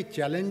at the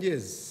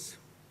challenges,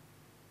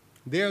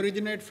 they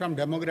originate from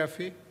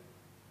demography,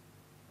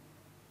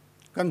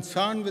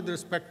 concern with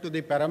respect to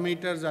the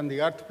parameters on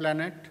the Earth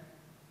planet,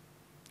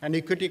 and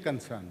equity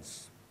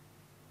concerns.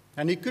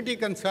 And equity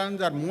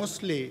concerns are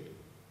mostly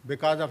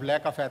because of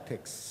lack of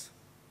ethics.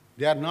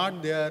 They are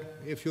not there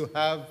if you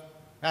have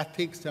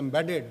ethics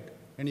embedded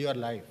in your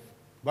life,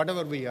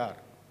 whatever we are,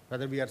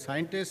 whether we are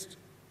scientists,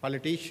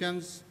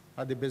 politicians,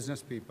 or the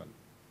business people.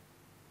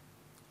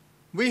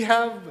 We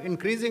have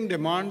increasing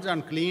demands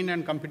on clean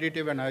and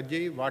competitive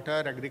energy,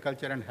 water,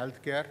 agriculture, and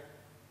healthcare.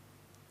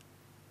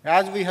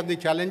 As we have the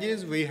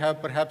challenges, we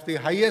have perhaps the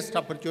highest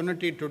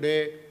opportunity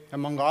today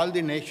among all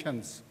the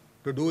nations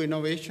to do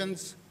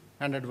innovations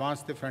and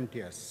advance the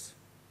frontiers.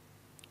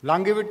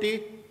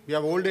 Longevity, we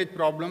have old age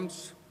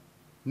problems,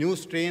 new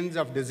strains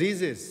of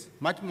diseases,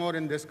 much more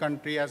in this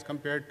country as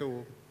compared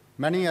to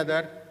many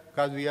other,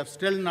 because we have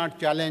still not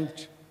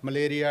challenged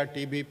malaria,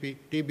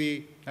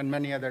 TB, and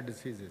many other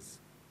diseases.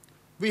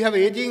 We have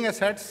aging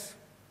assets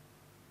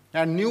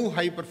and new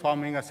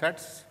high-performing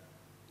assets.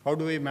 How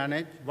do we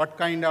manage? What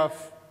kind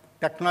of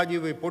technology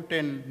we put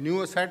in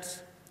new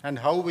assets and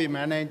how we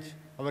manage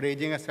our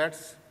aging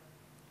assets?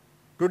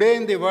 Today,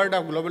 in the world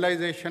of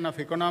globalization of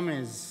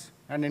economies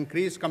and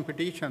increased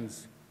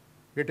competitions,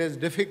 it is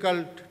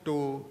difficult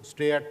to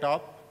stay at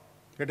top.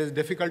 It is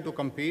difficult to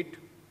compete.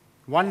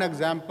 One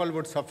example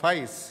would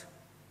suffice.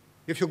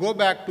 If you go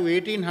back to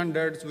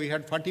 1800s, we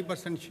had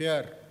 40%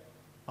 share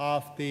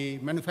of the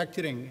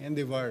manufacturing in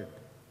the world.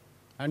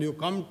 And you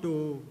come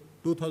to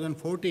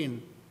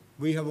 2014,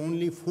 we have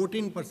only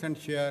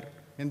 14% share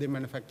in the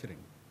manufacturing.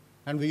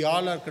 And we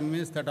all are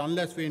convinced that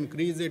unless we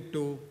increase it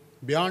to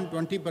beyond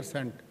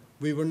 20%,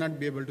 we will not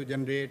be able to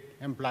generate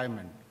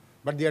employment.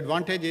 But the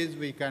advantage is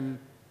we can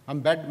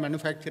embed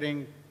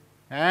manufacturing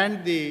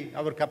and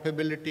our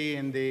capability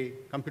in the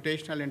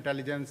computational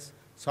intelligence,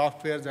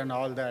 softwares and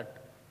all that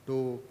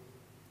to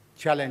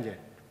challenge it.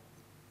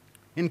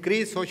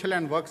 Increase social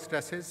and work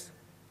stresses,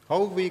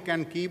 how we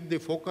can keep the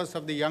focus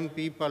of the young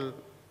people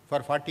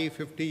for 40,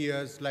 50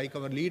 years, like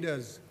our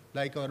leaders,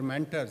 like our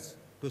mentors,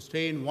 to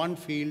stay in one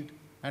field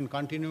and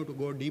continue to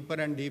go deeper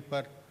and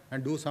deeper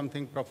and do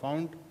something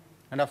profound.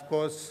 And of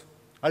course,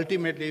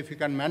 ultimately, if you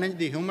can manage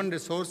the human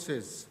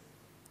resources,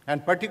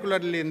 and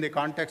particularly in the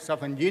context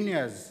of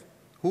engineers,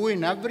 who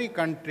in every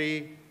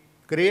country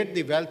create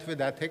the wealth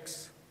with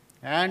ethics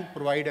and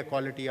provide a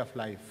quality of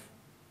life.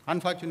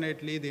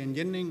 Unfortunately, the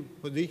engineering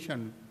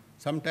position,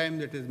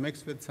 sometimes it is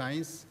mixed with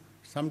science,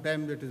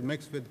 sometimes it is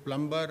mixed with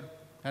plumber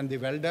and the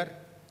welder,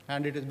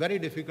 and it is very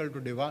difficult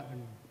to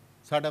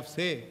sort of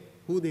say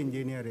who the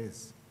engineer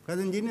is. Because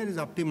the engineer is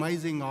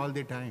optimizing all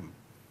the time.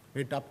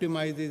 It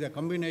optimizes a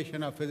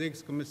combination of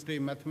physics, chemistry,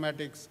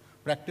 mathematics,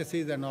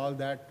 practices and all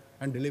that,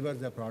 and delivers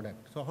the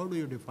product. So how do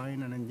you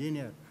define an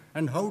engineer?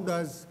 And how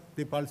does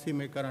the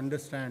policymaker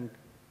understand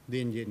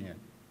the engineer?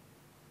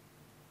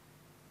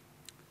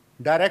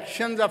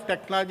 Directions of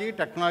technology.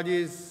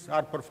 Technologies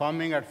are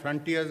performing at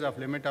frontiers of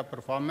limit of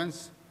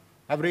performance.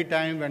 Every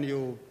time when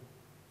you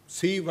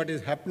see what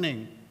is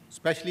happening,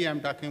 especially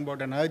I'm talking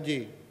about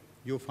energy,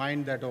 you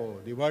find that, oh,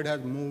 the world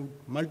has moved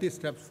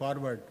multi-steps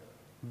forward,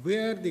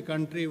 where the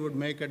country would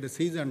make a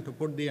decision to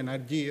put the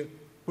energy,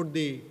 put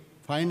the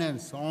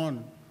finance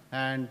on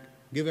and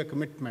give a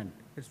commitment.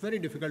 It's very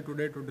difficult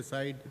today to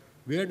decide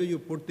where do you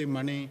put the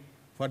money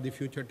for the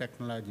future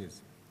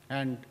technologies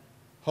and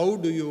how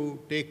do you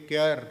take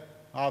care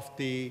of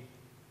the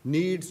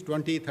needs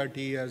 20,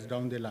 30 years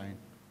down the line.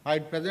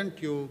 I'd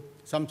present you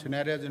some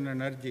scenarios in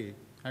energy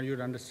and you'd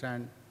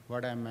understand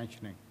what I'm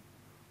mentioning.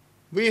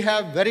 We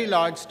have very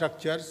large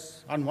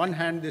structures. On one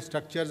hand, the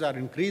structures are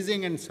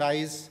increasing in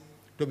size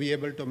to be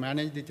able to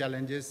manage the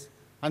challenges.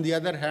 On the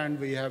other hand,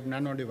 we have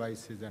nano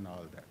devices and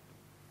all that.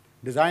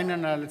 Design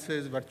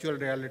analysis, virtual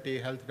reality,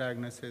 health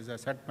diagnosis,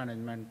 asset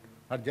management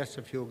are just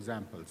a few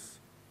examples.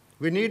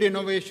 We need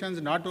innovations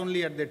not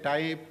only at the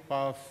type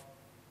of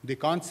the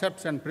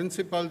concepts and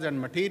principles and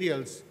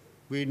materials,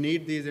 we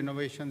need these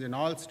innovations in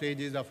all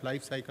stages of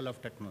life cycle of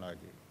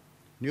technology.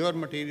 Newer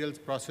materials,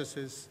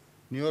 processes,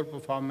 newer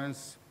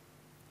performance,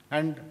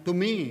 and to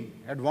me,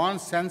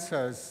 advanced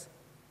sensors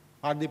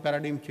are the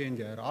paradigm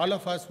changer. All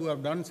of us who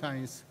have done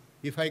science,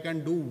 if I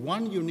can do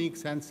one unique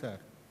sensor,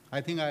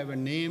 I think I have a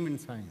name in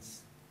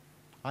science.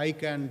 I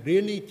can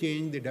really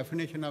change the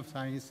definition of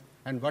science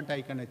and what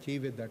I can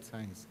achieve with that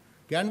science.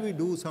 Can we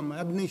do some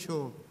ab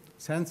initio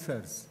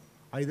sensors,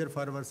 either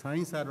for our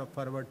science or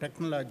for our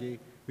technology,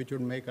 which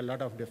would make a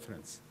lot of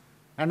difference?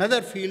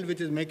 Another field which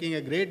is making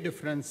a great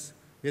difference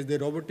is the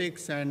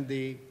robotics and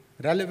the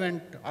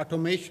relevant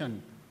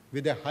automation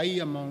with a high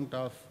amount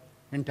of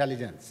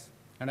intelligence.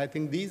 And I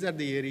think these are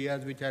the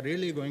areas which are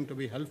really going to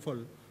be helpful,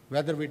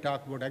 whether we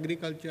talk about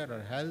agriculture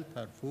or health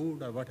or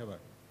food or whatever.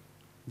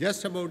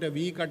 Just about a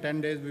week or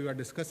 10 days, we were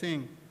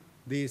discussing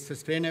the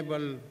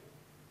sustainable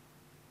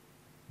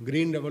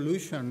green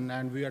revolution,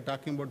 and we are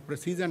talking about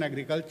precision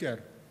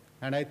agriculture.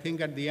 And I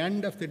think at the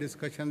end of the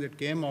discussion, it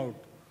came out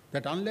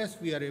that unless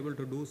we are able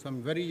to do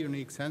some very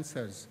unique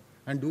sensors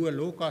and do a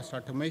low-cost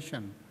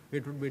automation,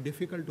 it would be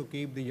difficult to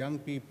keep the young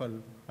people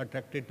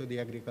attracted to the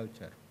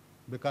agriculture,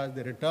 because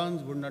the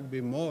returns would not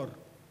be more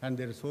and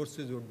the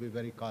resources would be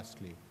very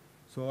costly.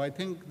 So I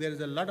think there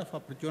is a lot of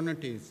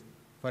opportunities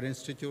for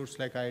institutes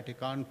like IIT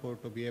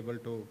Kanpur to be able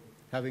to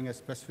having a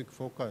specific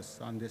focus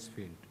on this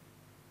field.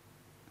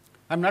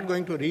 I'm not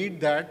going to read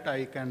that.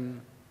 I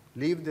can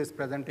leave this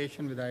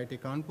presentation with IIT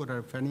Kanpur, or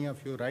if any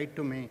of you write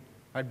to me,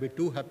 I'd be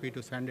too happy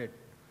to send it.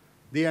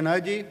 The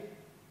energy,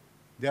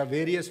 there are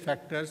various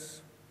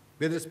factors.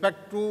 With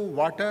respect to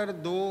water,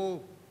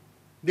 though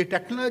the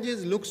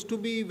technologies looks to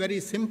be very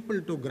simple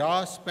to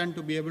grasp and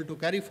to be able to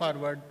carry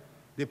forward,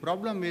 the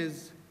problem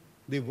is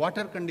the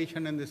water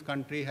condition in this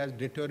country has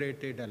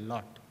deteriorated a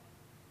lot.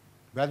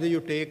 Whether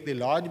you take the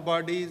large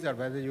bodies or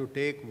whether you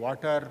take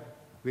water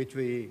which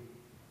we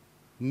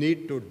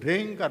need to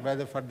drink, or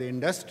whether for the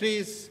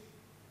industries,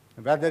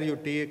 whether you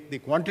take the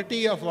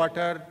quantity of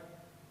water,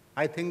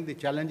 I think the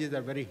challenges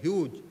are very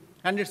huge.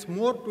 And it's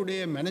more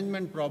today a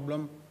management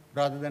problem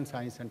rather than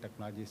science and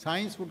technology.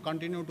 Science would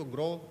continue to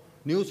grow,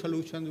 new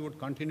solutions would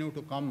continue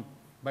to come,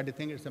 but I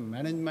think it's the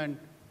management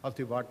of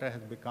the water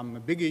has become a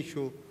big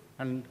issue,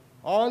 and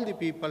all the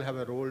people have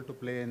a role to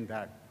play in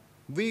that.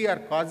 We are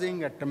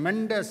causing a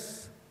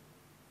tremendous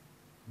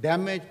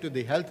damage to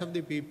the health of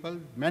the people.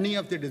 Many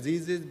of the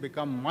diseases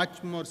become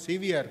much more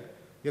severe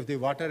if the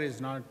water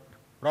is not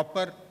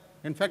proper.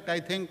 In fact,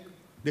 I think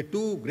the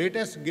two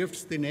greatest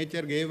gifts the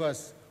nature gave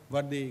us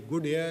were the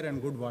good air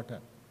and good water.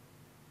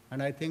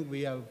 And I think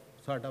we have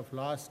sort of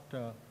lost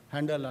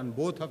handle on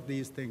both of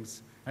these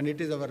things, and it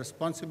is our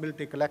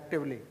responsibility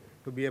collectively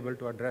to be able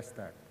to address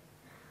that.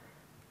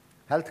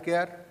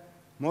 Healthcare,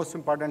 most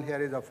important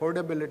here is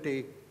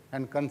affordability,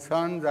 and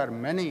concerns are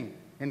many,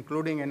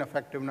 including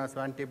ineffectiveness of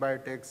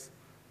antibiotics,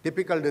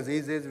 typical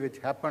diseases which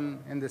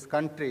happen in this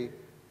country,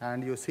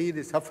 and you see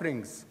the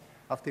sufferings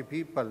of the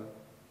people.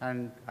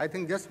 And I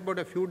think just about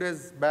a few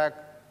days back,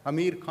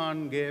 Amir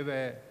Khan gave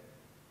a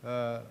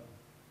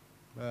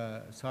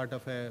sort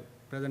of a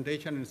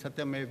presentation in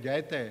Satyamev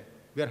Jayate,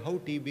 where how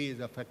TB is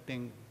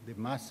affecting the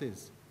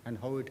masses and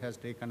how it has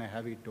taken a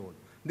heavy toll.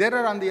 There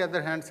are, on the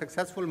other hand,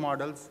 successful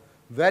models,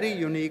 very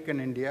unique in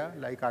India,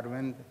 like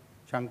Arvind,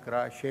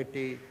 Shankara,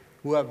 Shetty,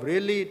 who have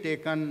really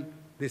taken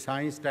the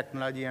science,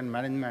 technology, and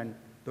management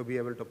to be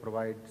able to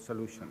provide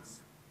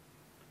solutions.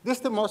 This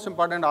is the most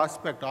important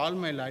aspect all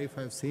my life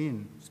I've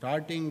seen,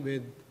 starting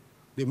with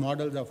the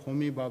models of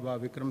Homi Bhabha,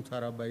 Vikram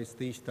Sarabhai,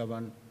 Satish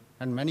Dhawan,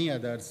 and many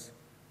others,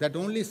 that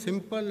only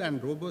simple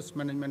and robust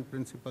management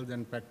principles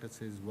and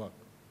practices work.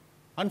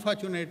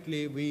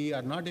 Unfortunately, we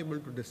are not able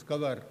to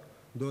discover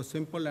those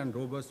simple and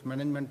robust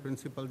management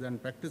principles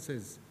and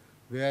practices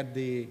where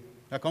the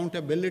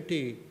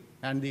accountability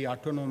and the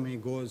autonomy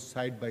goes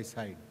side by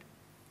side.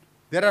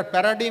 There are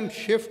paradigm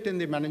shifts in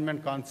the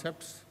management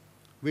concepts.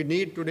 We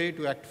need today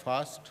to act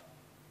fast.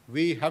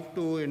 We have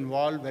to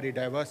involve very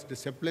diverse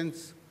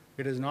disciplines.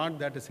 It is not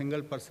that a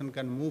single person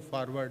can move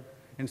forward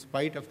in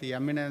spite of the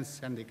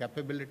eminence and the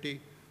capability.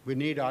 We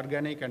need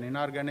organic and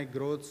inorganic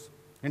growths,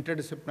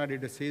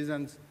 interdisciplinary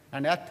decisions,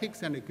 and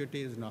ethics and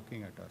equity is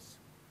knocking at us.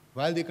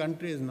 While the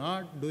country is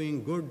not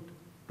doing good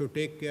to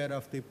take care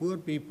of the poor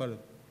people,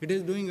 it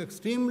is doing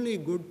extremely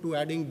good to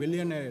adding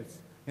billionaires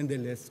in the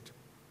list.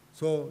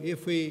 So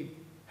if we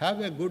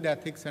have a good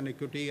ethics and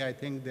equity, I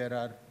think there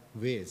are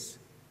ways.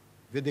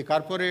 With the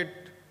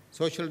corporate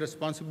social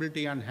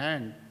responsibility on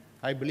hand,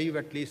 I believe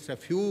at least a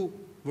few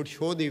would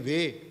show the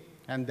way,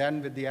 and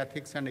then with the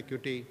ethics and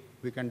equity,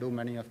 we can do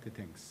many of the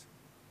things.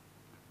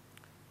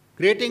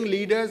 Creating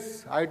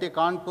leaders, IIT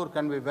Kanpur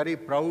can be very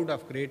proud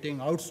of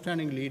creating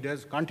outstanding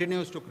leaders,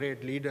 continues to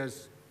create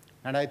leaders,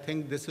 and I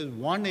think this is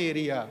one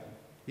area,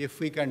 if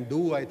we can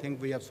do, I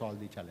think we have solved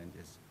the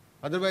challenges.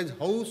 Otherwise,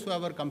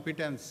 howsoever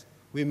competence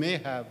we may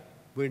have,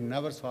 we'd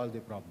never solve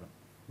the problem.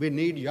 We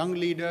need young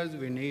leaders,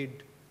 we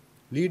need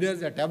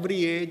leaders at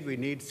every age, we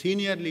need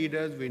senior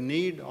leaders, we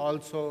need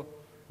also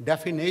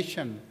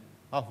definition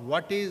of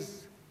what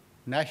is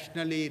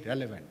nationally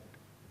relevant.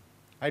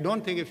 I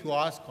don't think if you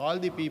ask all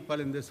the people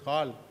in this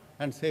hall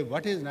and say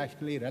what is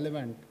nationally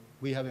relevant,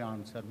 we have an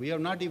answer. We have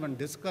not even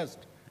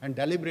discussed and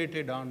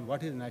deliberated on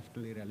what is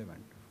nationally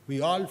relevant.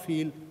 We all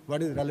feel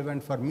what is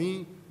relevant for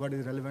me, what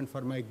is relevant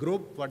for my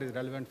group, what is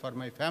relevant for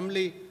my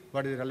family,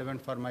 what is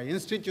relevant for my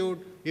institute.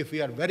 If we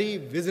are very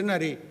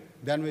visionary,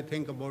 then we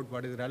think about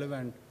what is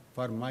relevant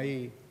for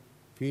my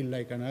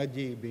field-like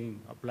energy being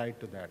applied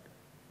to that.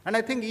 And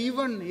I think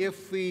even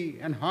if we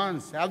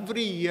enhance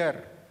every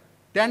year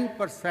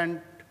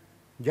 10%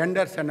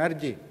 gender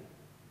synergy,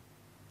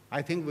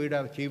 I think we'd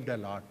have achieved a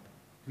lot.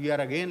 We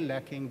are again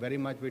lacking very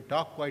much. We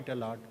talk quite a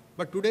lot.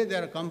 But today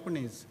there are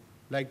companies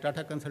like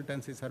Tata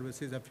Consultancy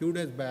Services. A few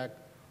days back,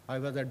 I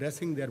was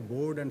addressing their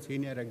board and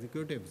senior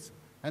executives,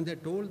 and they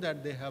told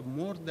that they have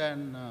more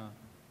than,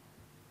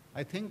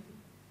 I think,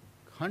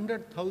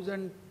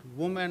 100,000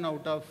 women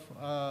out of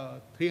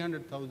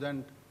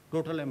 300,000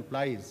 total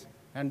employees,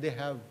 and they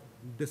have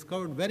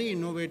discovered very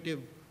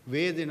innovative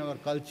ways in our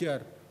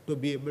culture to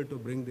be able to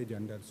bring the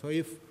gender. So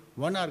if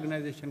one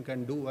organization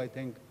can do, I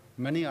think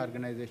many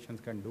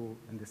organizations can do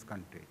in this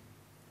country.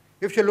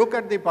 If you look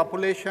at the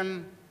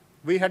population,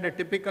 we had a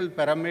typical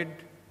pyramid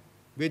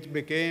which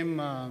became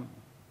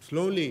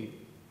slowly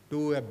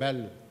to a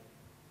bell.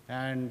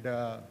 And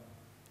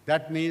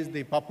that means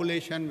the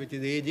population which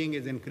is aging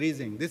is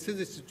increasing. This is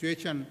the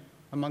situation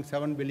among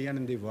 7 billion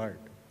in the world.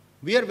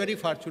 We are very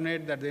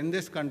fortunate that in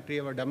this country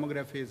our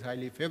demography is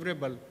highly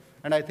favorable,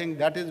 and I think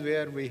that is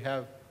where we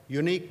have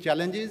unique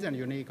challenges and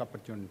unique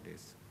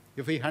opportunities.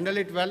 If we handle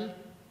it well,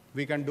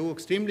 we can do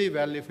extremely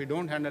well. If we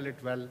don't handle it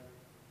well,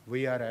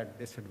 we are at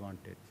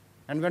disadvantage.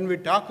 And when we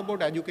talk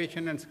about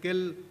education and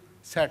skill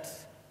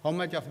sets, how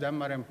much of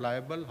them are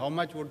employable, how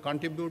much would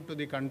contribute to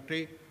the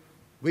country,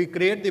 we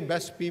create the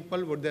best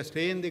people, would they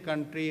stay in the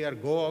country or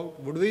go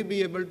out? Would we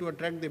be able to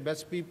attract the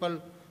best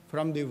people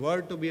from the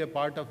world to be a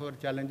part of our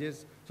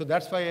challenges? So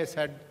that's why I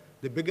said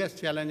the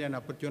biggest challenge and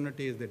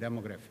opportunity is the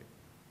demography.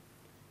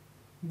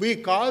 We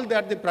call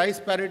that the price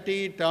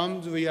parity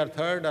terms, we are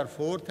third or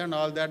fourth and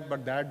all that,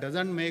 but that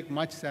doesn't make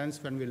much sense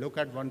when we look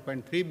at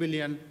 1.3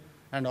 billion,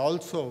 and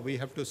also we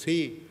have to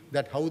see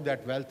that how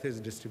that wealth is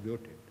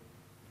distributed.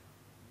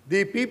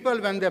 The people,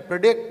 when they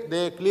predict,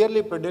 they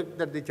clearly predict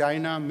that the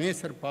China may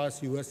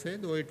surpass USA,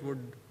 though it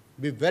would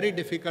be very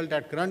difficult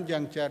at current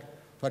juncture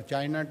for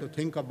China to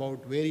think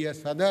about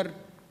various other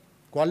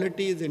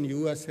qualities in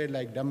USA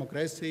like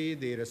democracy,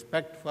 the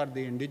respect for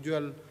the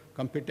individual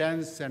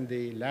competence and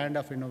the land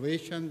of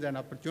innovations and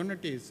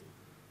opportunities.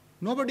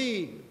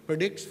 Nobody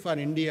predicts for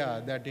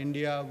India that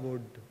India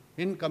would,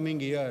 in coming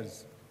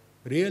years,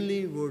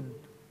 really would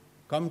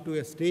come to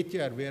a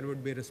stature where it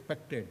would be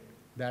respected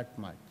that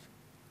much.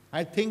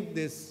 I think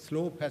this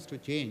slope has to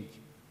change,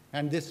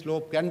 and this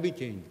slope can be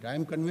changed. I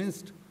am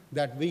convinced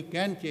that we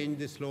can change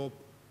this slope,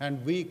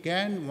 and we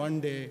can one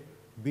day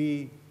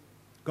be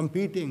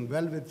competing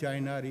well with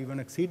China or even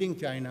exceeding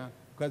China,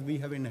 because we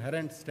have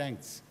inherent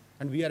strengths.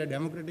 And we are a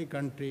democratic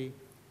country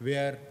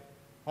where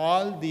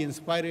all the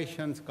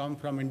inspirations come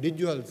from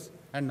individuals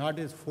and not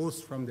is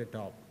forced from the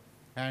top.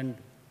 And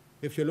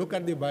if you look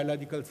at the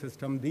biological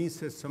system, these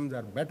systems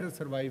are better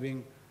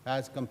surviving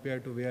as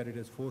compared to where it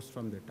is forced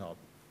from the top.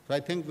 So I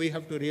think we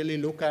have to really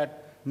look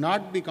at,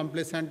 not be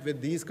complacent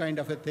with these kind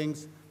of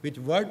things which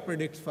world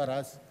predicts for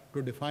us,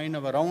 to define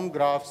our own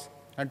graphs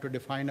and to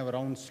define our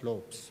own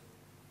slopes.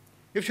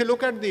 If you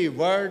look at the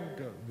world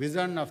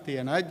vision of the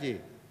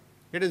energy,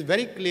 it is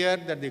very clear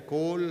that the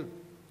coal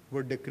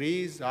would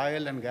decrease,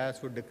 oil and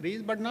gas would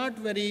decrease, but not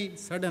very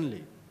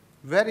suddenly.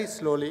 Very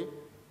slowly,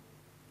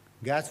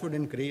 gas would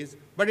increase.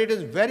 But it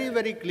is very,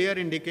 very clear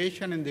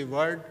indication in the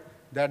world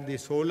that the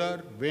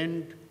solar,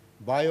 wind,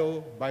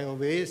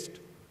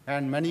 bio-waste,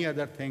 and many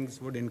other things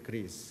would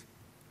increase.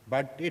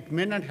 But it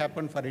may not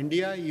happen for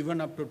India even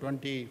up to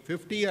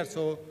 2050 or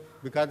so,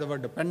 because our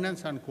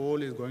dependence on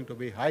coal is going to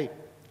be high,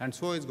 and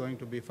so is going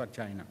to be for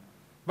China.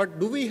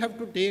 But do we have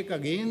to take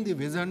again the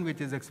vision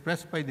which is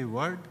expressed by the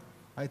world?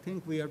 I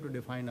think we have to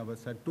define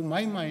ourselves. To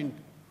my mind,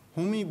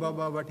 Homi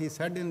Bhabha, what he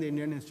said in the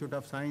Indian Institute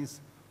of Science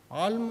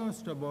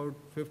almost about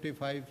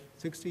 55,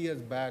 60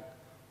 years back,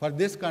 for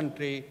this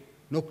country,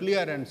 nuclear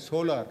and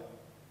solar,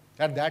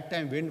 at that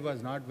time wind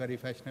was not very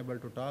fashionable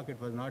to talk,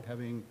 it was not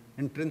having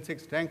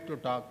intrinsic strength to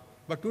talk.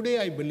 But today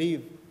I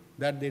believe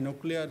that the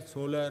nuclear,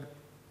 solar,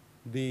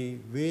 the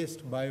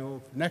waste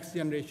bio, next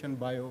generation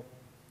bio,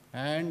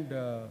 and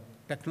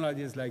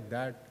technologies like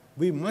that,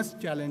 we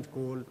must challenge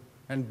coal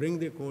and bring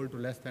the coal to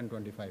less than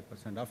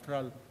 25%. After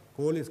all,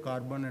 coal is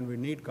carbon and we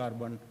need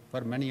carbon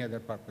for many other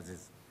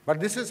purposes. But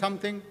this is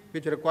something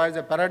which requires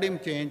a paradigm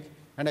change,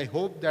 and I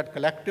hope that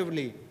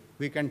collectively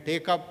we can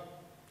take up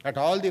at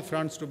all the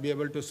fronts to be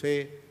able to say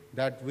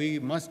that we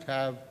must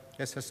have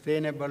a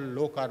sustainable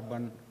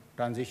low-carbon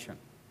transition.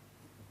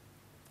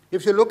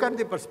 If you look at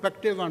the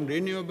perspective on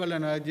renewable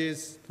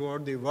energies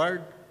throughout the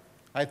world,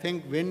 I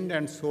think wind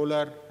and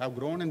solar have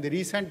grown. In the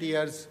recent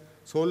years,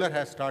 solar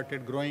has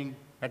started growing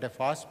at a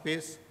fast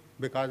pace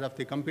because of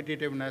the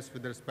competitiveness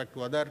with respect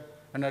to other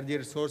energy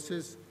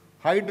resources.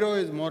 Hydro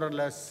is more or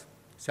less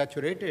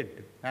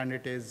saturated, and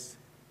it is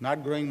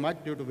not growing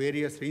much due to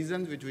various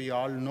reasons, which we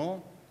all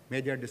know,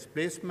 major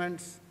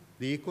displacements,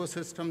 the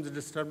ecosystems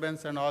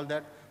disturbance and all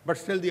that, but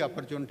still the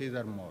opportunities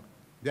are more.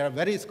 There are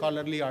very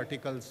scholarly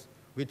articles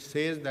which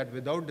says that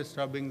without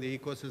disturbing the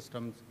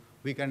ecosystems,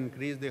 we can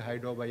increase the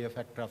hydro by a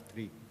factor of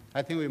 3.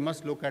 I think we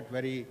must look at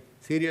very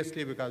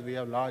seriously because we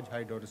have large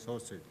hydro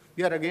resources.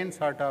 We are again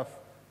sort of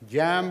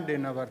jammed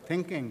in our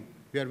thinking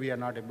where we are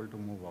not able to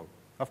move out.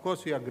 Of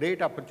course, we have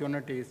great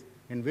opportunities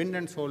in wind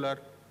and solar,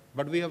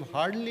 but we have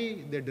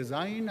hardly the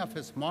design of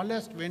a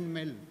smallest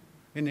windmill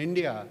in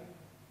India.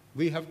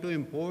 We have to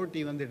import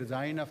even the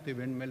design of the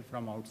windmill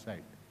from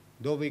outside,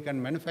 though we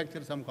can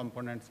manufacture some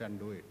components and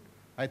do it.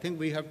 I think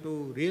we have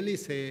to really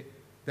say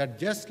that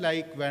just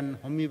like when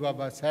Homi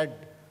Bhabha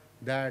said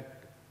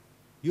that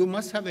you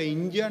must have an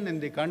engine in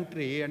the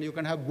country and you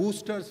can have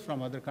boosters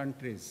from other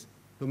countries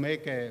to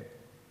make an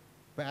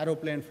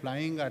aeroplane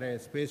flying or a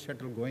space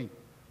shuttle going.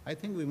 I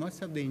think we must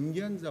have the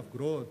engines of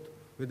growth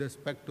with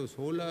respect to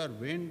solar,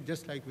 wind,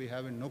 just like we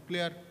have in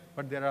nuclear,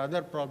 but there are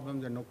other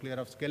problems in nuclear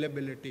of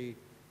scalability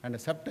and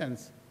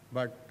acceptance,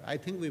 but I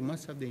think we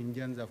must have the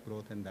engines of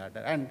growth in that.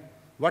 And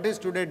what is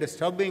today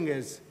disturbing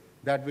is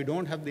that we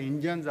don't have the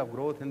engines of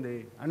growth in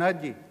the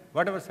energy,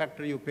 whatever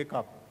sector you pick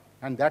up,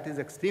 and that is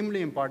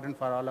extremely important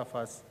for all of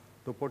us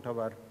to put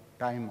our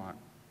time on.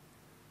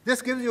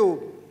 This gives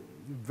you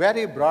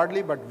very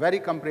broadly but very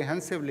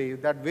comprehensively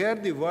that where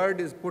the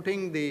world is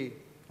putting the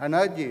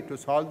energy to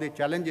solve the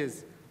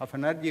challenges of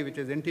energy, which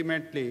is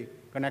intimately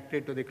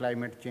connected to the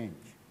climate change.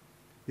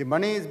 The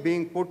money is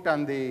being put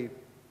on the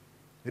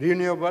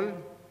renewable,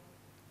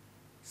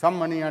 some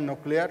money on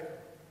nuclear.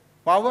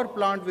 Power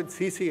plant with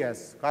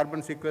CCS,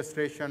 carbon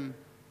sequestration,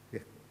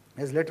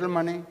 is little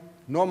money,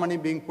 no money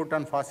being put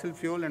on fossil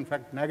fuel, in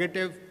fact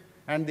negative,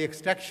 and the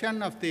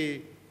extraction of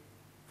the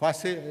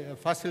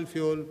fossil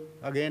fuel,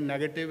 again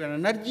negative, and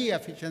energy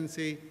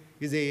efficiency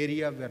is an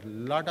area where a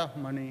lot of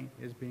money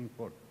is being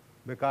put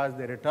because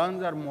the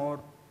returns are more,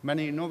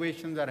 many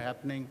innovations are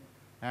happening,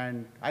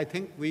 and I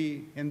think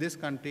we in this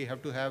country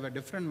have to have a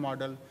different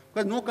model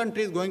because no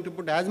country is going to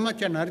put as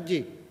much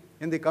energy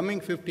in the coming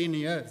 15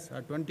 years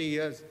or 20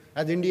 years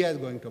as India is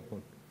going to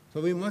put.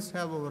 So we must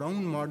have our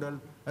own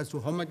model as to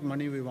how much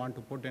money we want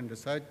to put in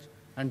research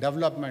and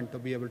development to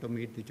be able to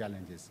meet the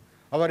challenges.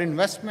 Our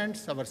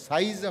investments, our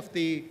size of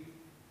the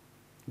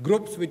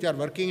groups which are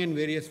working in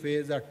various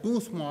ways are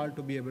too small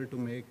to be able to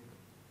make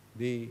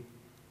the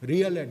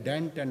real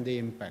dent and the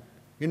impact.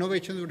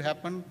 Innovations would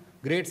happen,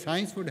 great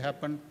science would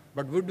happen,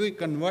 but would we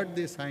convert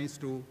this science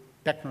to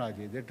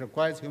technology? That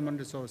requires human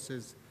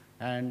resources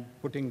and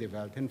putting the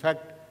wealth. In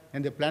fact,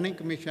 in the Planning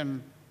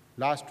Commission,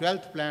 last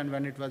 12th plan,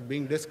 when it was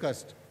being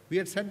discussed, we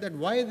had said that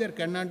why there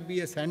cannot be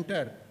a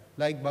center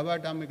like Bhabha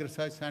Atomic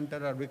Research Center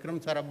or Vikram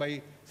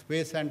Sarabhai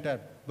Space Center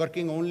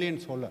working only in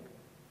solar.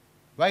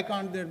 Why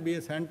can't there be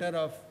a center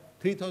of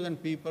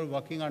 3,000 people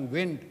working on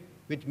wind,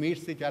 which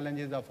meets the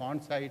challenges of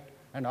on-site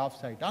and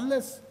off-site?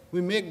 Unless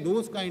we make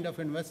those kind of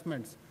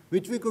investments,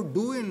 which we could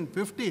do in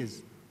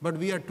 50s, but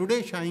we are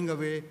today shying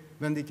away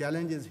when the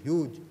challenge is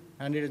huge,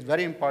 and it is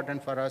very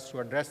important for us to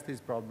address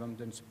these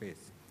problems in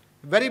space.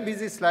 Very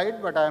busy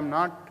slide, but I am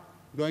not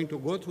going to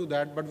go through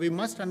that, but we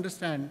must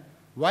understand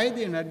why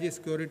the energy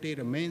security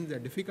remains a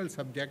difficult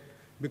subject,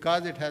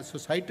 because it has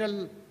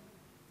societal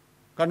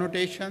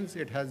connotations,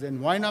 it has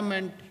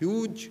environment,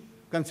 huge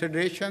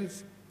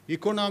considerations,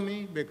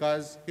 economy,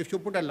 because if you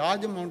put a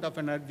large amount of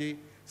energy,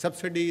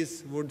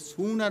 subsidies would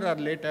sooner or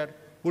later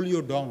pull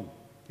you down.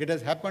 It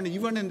has happened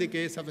even in the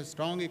case of a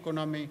strong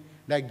economy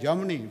like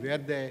Germany, where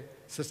they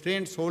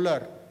sustained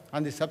solar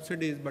on the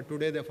subsidies, but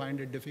today they find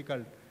it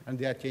difficult and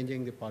they are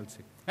changing the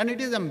policy. And it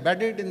is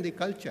embedded in the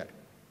culture.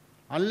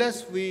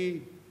 Unless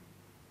we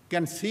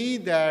can see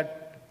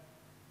that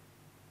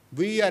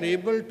we are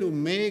able to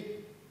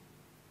make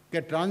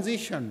a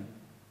transition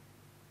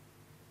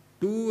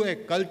to a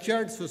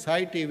cultured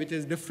society which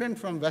is different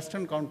from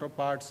Western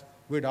counterparts,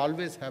 we'd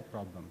always have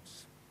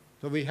problems.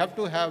 So we have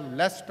to have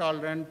less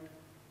tolerant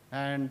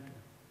and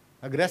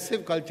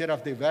aggressive culture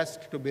of the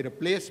West to be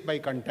replaced by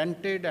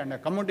contented and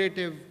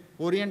accommodative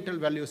Oriental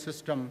value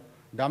system,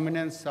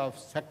 dominance of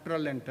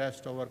sectoral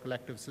interest over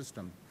collective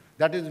system.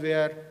 That is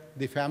where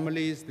the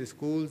families, the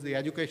schools, the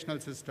educational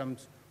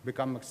systems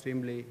become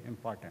extremely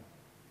important.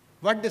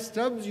 What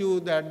disturbs you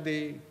that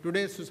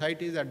today's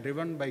societies are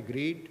driven by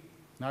greed,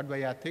 not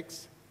by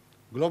ethics.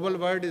 Global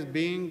world is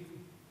being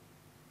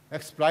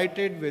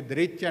exploited with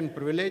rich and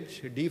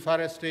privilege,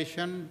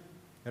 deforestation,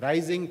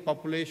 rising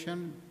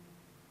population,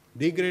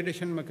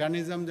 degradation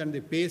mechanisms and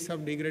the pace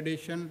of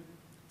degradation,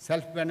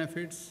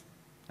 self-benefits,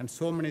 and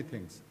so many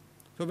things.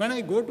 So when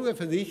I go to a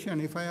physician,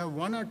 if I have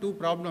one or two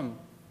problems,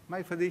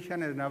 my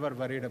physician is never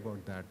worried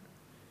about that.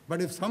 But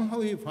if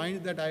somehow he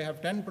finds that I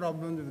have 10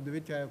 problems with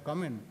which I have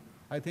come in,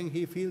 I think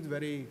he feels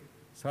very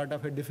sort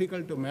of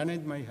difficult to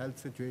manage my health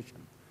situation.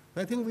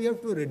 So I think we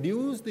have to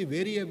reduce the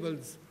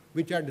variables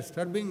which are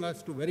disturbing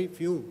us to very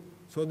few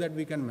so that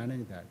we can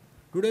manage that.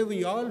 Today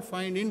we all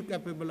find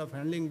incapable of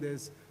handling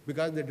this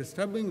because the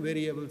disturbing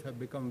variables have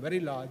become very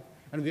large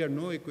and we have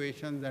no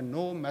equations and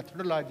no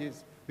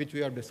methodologies which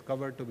we have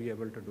discovered to be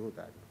able to do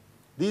that.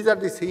 These are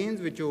the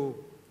scenes which you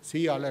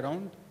see all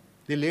around.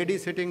 The lady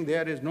sitting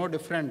there is no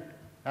different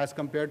as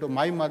compared to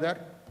my mother.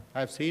 I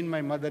have seen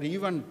my mother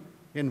even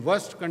in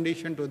worst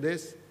condition to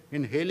this,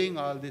 inhaling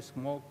all this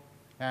smoke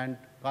and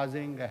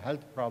causing a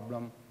health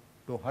problem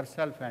to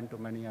herself and to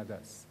many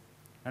others.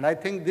 And I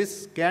think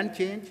this can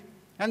change,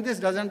 and this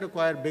doesn't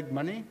require big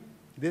money.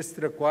 This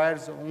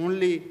requires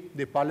only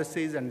the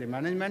policies and the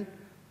management.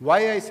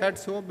 Why I said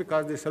so?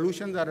 Because the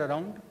solutions are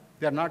around.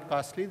 They are not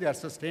costly. They are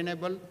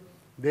sustainable.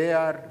 They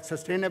are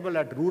sustainable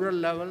at rural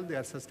level. They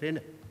are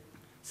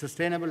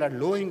sustainable at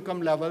low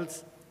income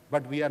levels,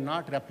 but we are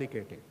not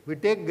replicating. We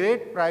take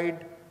great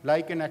pride,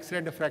 like in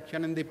X-ray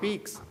diffraction in the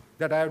peaks,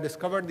 that I have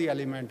discovered the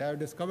element, I have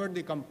discovered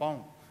the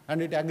compound,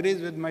 and it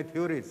agrees with my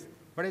theories.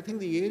 But I think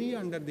the area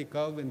under the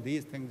curve in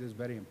these things is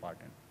very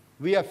important.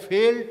 We have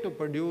failed to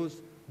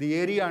produce the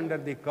area under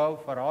the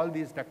curve for all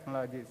these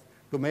technologies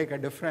to make a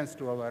difference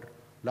to our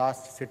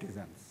lost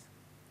citizens.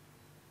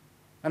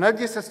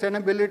 Energy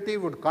sustainability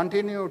would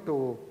continue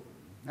to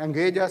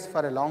engage us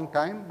for a long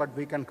time, but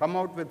we can come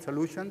out with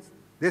solutions.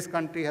 This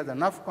country has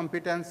enough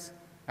competence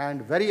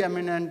and very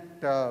eminent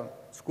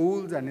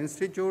schools and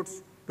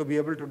institutes to be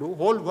able to do.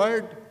 Whole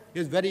world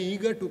is very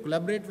eager to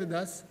collaborate with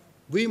us.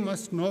 We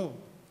must know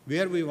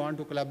where we want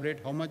to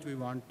collaborate, how much we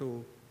want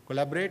to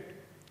collaborate.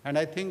 And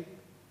I think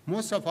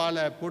most of all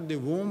I have put the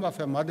womb of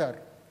a mother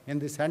in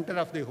the center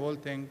of the whole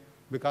thing,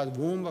 because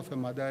womb of a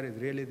mother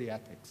is really the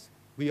ethics.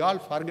 We all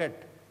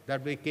forget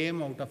that we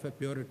came out of a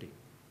purity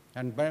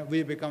and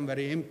we become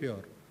very impure.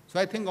 So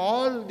I think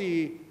all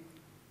the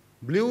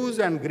blues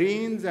and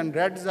greens and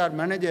reds are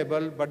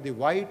manageable, but the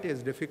white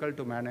is difficult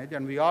to manage.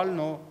 And we all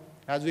know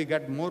as we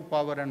get more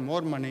power and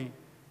more money,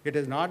 it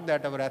is not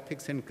that our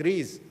ethics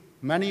increase.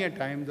 Many a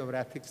times our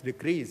ethics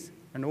decrease,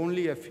 and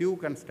only a few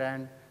can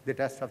stand the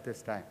test of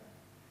this time.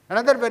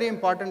 Another very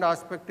important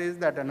aspect is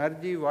that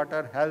energy,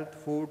 water, health,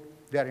 food,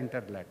 they are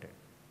interrelated.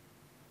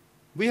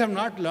 We have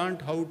not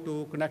learned how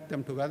to connect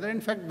them together.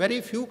 In fact, very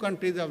few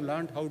countries have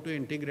learned how to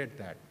integrate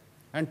that.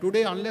 And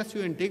today, unless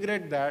you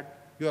integrate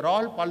that, your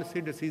all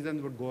policy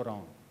decisions would go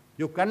wrong.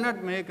 You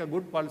cannot make a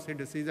good policy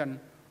decision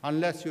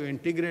unless you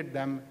integrate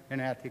them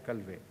in an ethical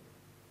way.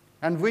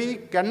 And we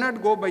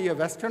cannot go by a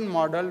Western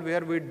model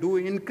where we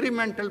do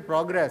incremental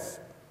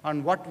progress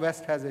on what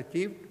West has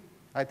achieved.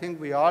 I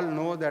think we all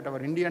know that our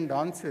Indian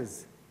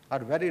dances are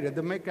very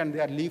rhythmic and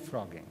they are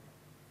leapfrogging.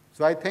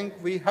 So I think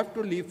we have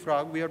to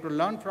leapfrog. We have to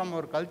learn from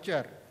our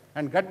culture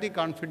and get the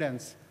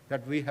confidence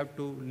that we have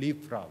to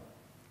leapfrog.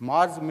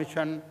 Mars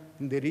mission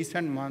in the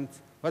recent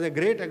months was a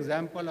great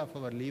example of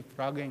our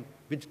leapfrogging,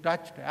 which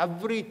touched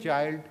every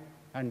child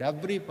and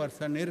every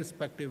person,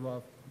 irrespective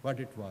of what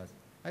it was.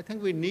 I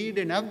think we need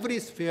in every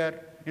sphere,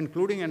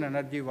 including in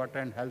energy, water,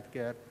 and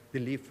healthcare, the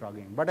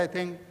leapfrogging. But I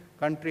think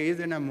country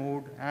is in a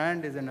mood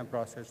and is in a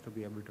process to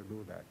be able to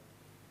do that.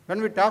 When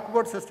we talk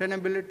about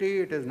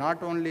sustainability, it is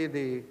not only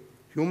the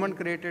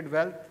human-created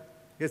wealth,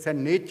 it's a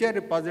nature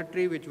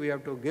repository which we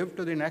have to give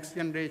to the next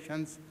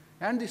generations,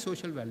 and the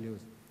social values.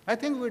 I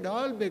think we'd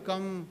all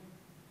become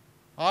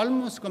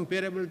almost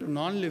comparable to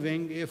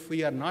non-living if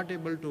we are not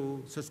able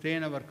to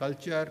sustain our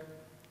culture,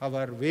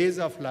 our ways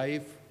of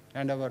life,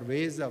 and our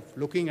ways of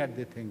looking at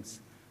the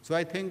things. So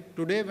I think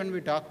today when we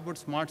talk about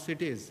smart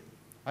cities,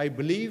 I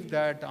believe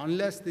that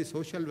unless the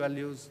social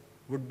values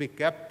would be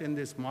kept in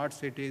the smart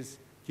cities,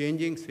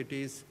 changing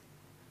cities,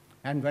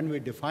 and when we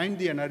define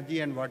the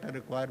energy and water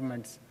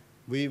requirements,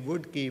 we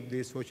would keep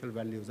these social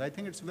values. I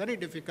think it's very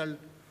difficult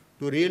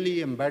to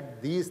really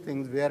embed these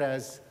things,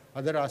 whereas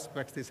other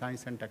aspects, the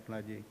science and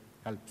technology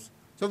helps.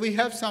 So we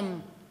have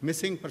some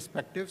missing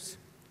perspectives.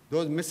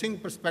 Those missing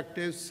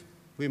perspectives,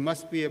 we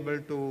must be able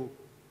to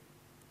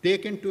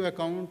take into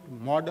account,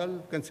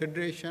 model,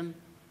 consideration,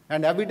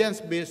 and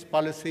evidence-based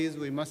policies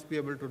we must be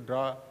able to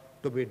draw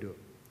to be done.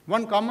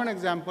 One common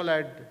example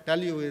I'd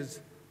tell you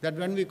is that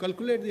when we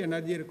calculate the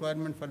energy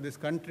requirement for this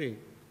country,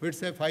 we'd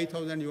say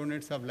 5,000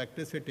 units of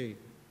electricity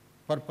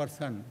per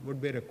person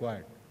would be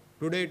required.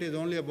 Today it is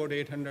only about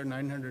 800,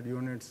 900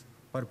 units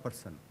per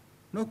person.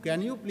 Now,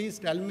 can you please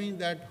tell me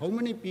that how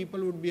many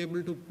people would be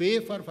able to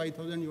pay for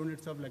 5,000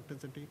 units of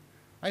electricity?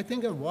 I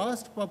think a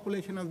vast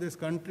population of this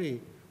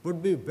country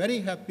would be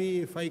very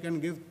happy if I can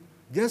give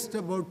just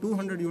about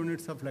 200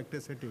 units of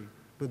electricity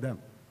to them.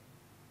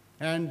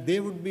 And they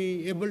would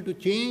be able to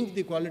change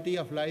the quality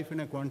of life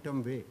in a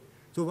quantum way.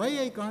 So why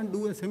I can't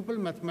do a simple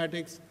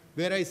mathematics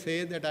where I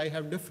say that I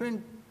have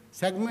different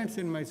segments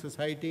in my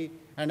society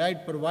and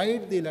I'd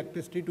provide the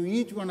electricity to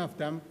each one of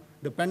them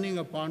depending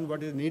upon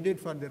what is needed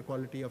for their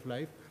quality of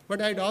life,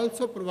 but I'd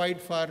also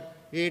provide for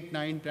 8,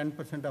 9,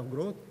 10% of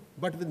growth,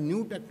 but with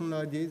new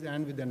technologies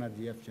and with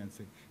energy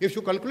efficiency. If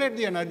you calculate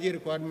the energy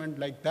requirement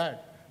like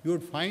that, you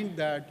would find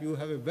that you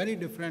have a very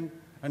different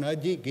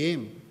energy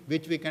game,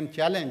 which we can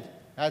challenge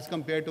as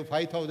compared to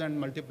 5,000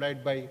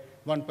 multiplied by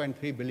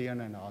 1.3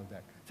 billion and all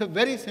that. It's a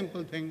very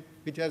simple thing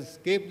which has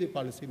escaped the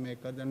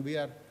policymakers, and we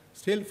are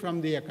still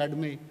from the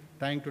academy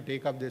trying to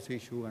take up this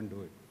issue and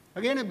do it.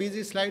 Again, a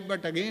busy slide,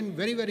 but again,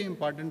 very, very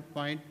important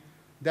point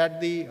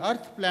that the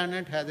Earth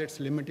planet has its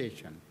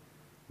limitation.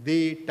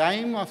 The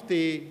time of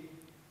the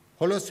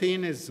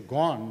Holocene is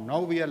gone.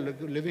 Now we are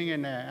living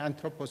in an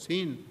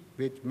Anthropocene,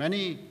 which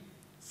many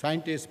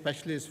scientists,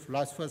 specialists,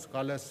 philosophers,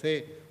 scholars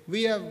say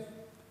we have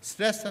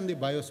stress on the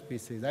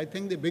biospecies. I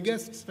think the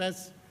biggest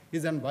stress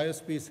is on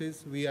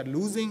biospecies. We are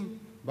losing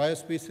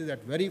biospecies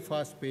at very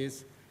fast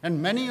pace,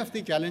 and many of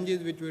the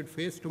challenges which we would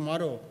face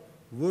tomorrow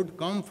would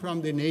come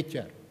from the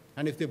nature.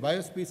 And if the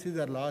biospecies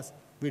are lost,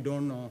 we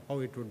don't know how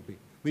it would be.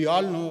 We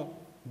all know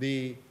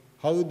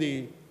how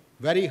the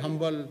very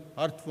humble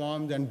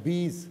earthworms and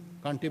bees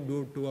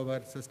contribute to our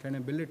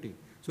sustainability.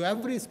 So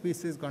every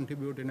species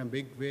contributes in a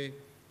big way,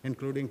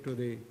 including to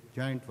the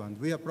giant ones.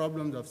 We have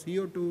problems of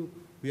CO2,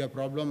 we have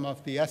problem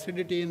of the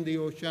acidity in the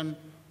ocean,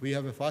 we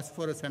have a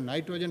phosphorus and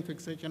nitrogen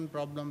fixation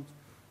problems.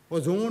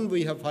 Ozone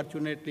we have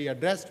fortunately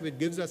addressed, which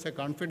gives us a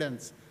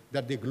confidence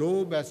that the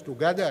globe as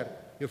together,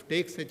 if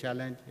takes a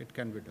challenge, it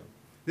can be done.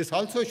 This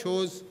also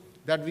shows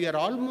that we are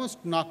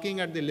almost knocking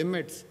at the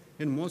limits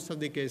in most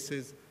of the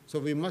cases, so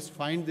we must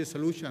find the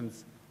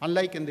solutions,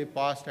 unlike in the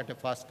past, at a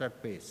faster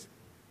pace.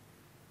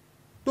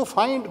 To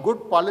find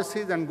good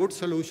policies and good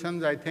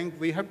solutions, I think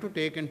we have to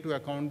take into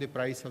account the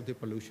price of the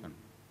pollution.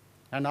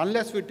 And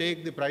unless we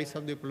take the price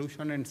of the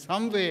pollution in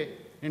some way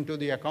into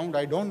the account,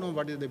 I don't know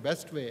what is the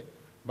best way,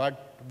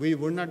 but we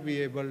would not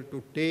be able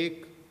to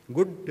take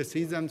good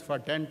decisions for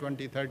 10,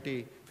 20,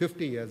 30,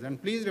 50 years.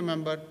 And please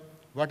remember,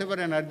 whatever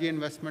energy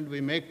investment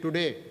we make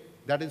today,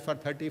 that is for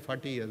 30,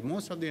 40 years.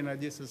 Most of the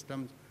energy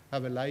systems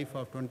have a life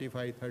of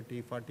 25,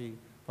 30, 40,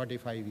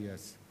 45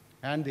 years.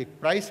 And the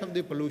price of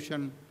the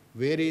pollution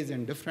varies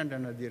in different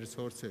energy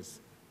resources.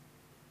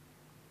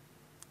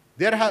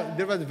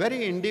 There was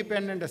very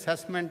independent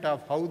assessment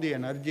of how the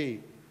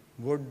energy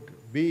would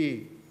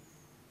be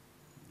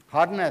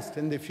harnessed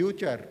in the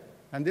future.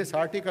 And this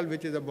article,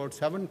 which is about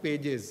 7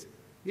 pages,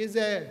 is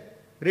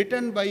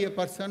written by a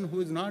person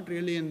who is not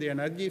really in the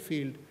energy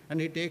field, and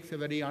he takes a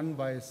very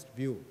unbiased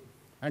view.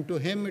 And to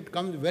him, it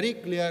comes very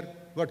clear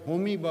what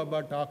Homi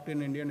Bhabha talked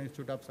in Indian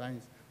Institute of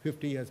Science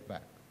 50 years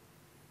back,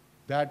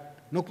 that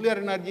nuclear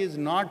energy is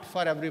not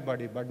for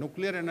everybody, but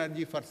nuclear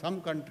energy for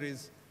some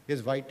countries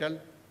is vital,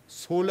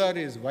 solar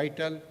is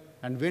vital,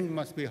 and wind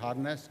must be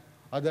harnessed,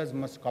 others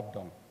must cut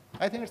down.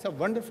 I think it's a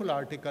wonderful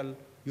article.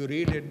 You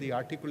read it, the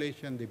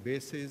articulation, the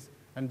basis,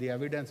 and the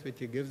evidence which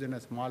he gives in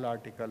a small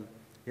article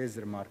is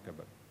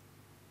remarkable.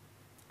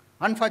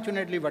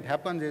 Unfortunately, what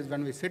happens is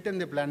when we sit in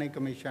the planning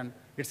commission,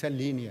 it's a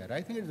linear.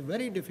 I think it's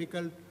very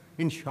difficult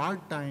in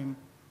short time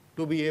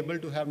to be able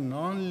to have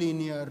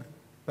non-linear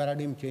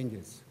paradigm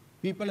changes.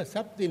 People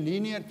accept the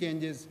linear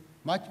changes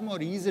much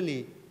more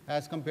easily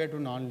as compared to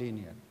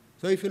non-linear.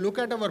 So if you look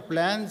at our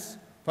plans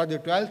for the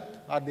 12th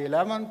or the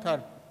 11th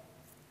or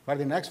for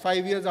the next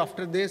 5 years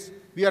after this,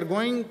 we are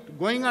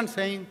going on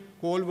saying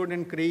coal would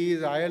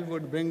increase, oil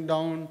would bring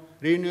down,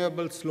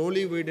 renewables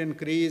slowly would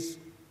increase.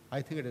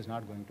 I think it is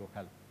not going to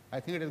help. I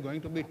think it is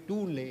going to be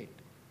too late.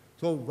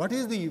 So what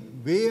is the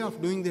way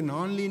of doing the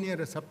non-linear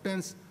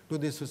acceptance to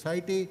the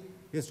society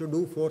is to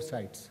do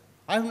foresights.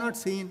 I have not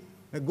seen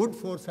a good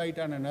foresight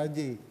on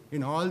energy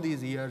in all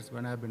these years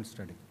when I have been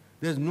studying.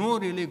 There is no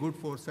really good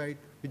foresight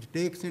which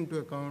takes into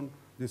account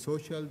the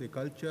social, the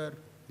culture,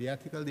 the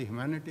ethical, the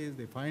humanities,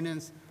 the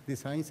finance, the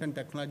science and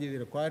technology, the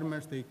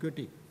requirements, the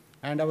equity.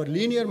 And our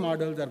linear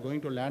models are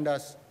going to land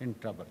us in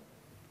trouble.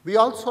 We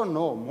also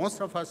know,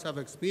 most of us have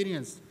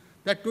experienced,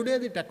 that today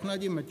the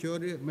technology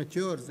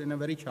matures in a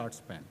very short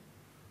span.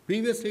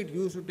 Previously, it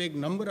used to take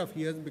number of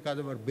years because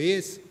our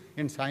base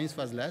in science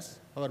was less.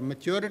 Our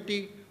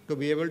maturity to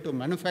be able to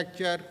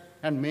manufacture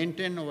and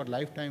maintain our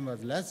lifetime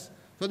was less.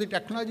 So the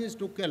technologies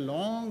took a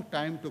long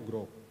time to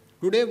grow.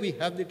 Today, we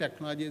have the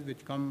technologies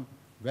which come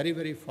very,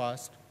 very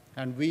fast.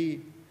 And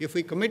if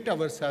we commit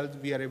ourselves,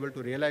 we are able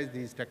to realize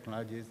these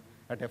technologies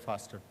at a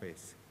faster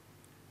pace.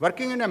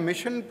 Working in a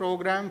mission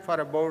program for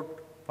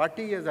about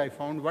 40 years, I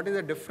found what is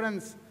the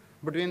difference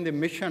between the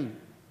mission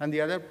and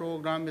the other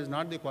program is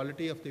not the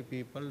quality of the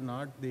people,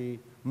 not the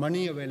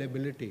money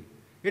availability.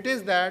 It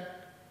is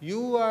that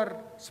you are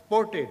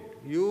supported,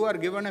 you are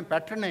given a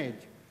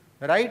patronage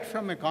right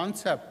from a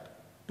concept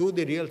to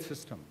the real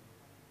system.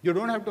 You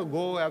don't have to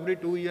go every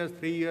 2 years,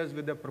 3 years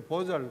with a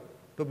proposal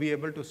to be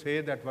able to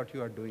say that what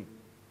you are doing.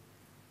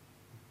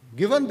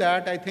 Given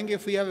that, I think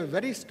if we have a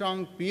very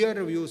strong peer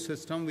review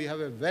system, we have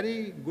a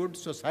very good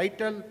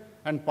societal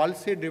and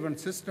policy-driven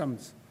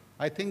systems,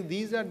 I think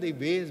these are the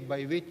ways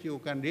by which you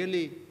can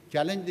really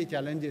challenge the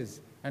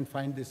challenges and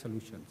find the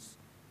solutions.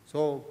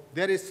 So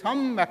there is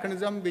some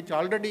mechanism which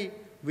already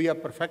we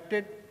have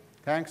perfected,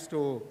 thanks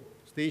to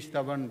Satish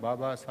Dhawan,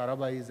 Baba,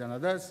 Sarabhais, and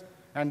others.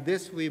 and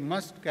this we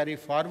must carry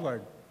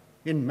forward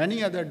in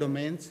many other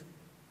domains.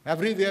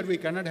 Everywhere we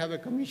cannot have a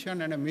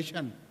commission and a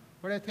mission,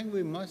 but I think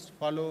we must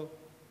follow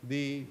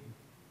the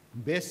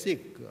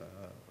basic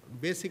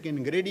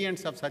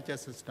ingredients of such a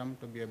system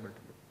to be able to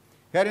do.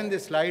 Here in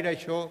this slide I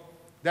show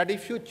that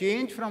if you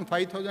change from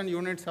 5,000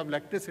 units of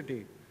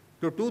electricity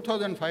to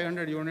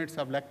 2,500 units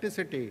of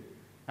electricity,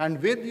 and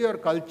with your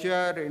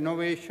culture,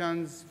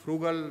 innovations,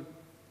 frugal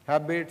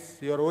habits,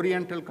 your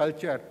oriental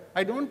culture,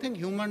 I don't think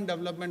human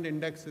development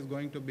index is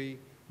going to be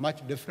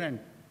much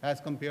different as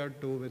compared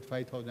to with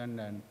 5,000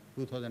 and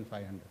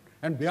 2,500.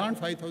 And beyond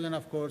 5,000,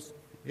 of course,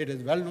 it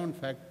is well-known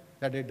fact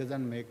that it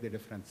doesn't make the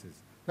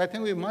differences. So I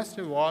think we must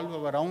evolve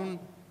our own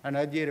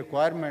energy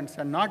requirements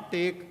and not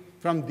take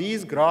from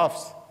these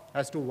graphs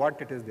as to what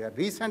it is there.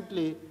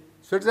 Recently,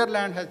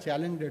 Switzerland has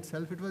challenged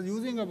itself. It was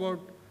using about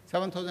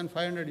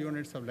 7,500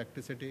 units of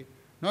electricity.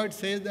 Now it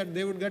says that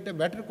they would get a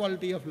better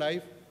quality of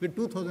life with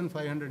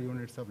 2,500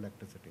 units of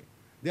electricity.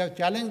 They have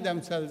challenged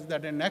themselves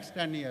that in the next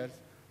 10 years,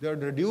 they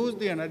would reduce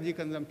the energy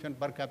consumption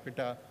per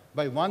capita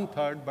by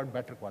 1/3, but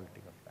better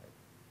quality of life.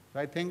 So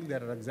I think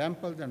there are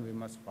examples and we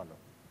must follow.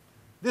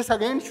 This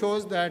again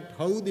shows that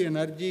how the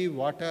energy,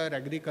 water,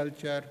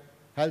 agriculture,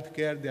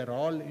 healthcare, they are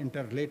all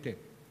interrelated,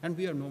 and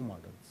we have no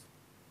models.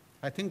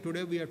 I think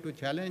today we have to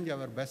challenge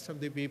our best of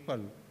the people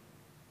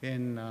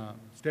in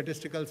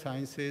statistical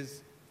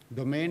sciences,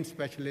 domain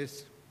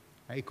specialists,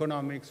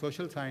 economics,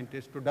 social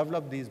scientists to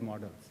develop these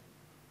models.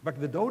 But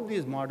without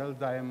these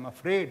models, I am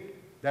afraid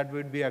that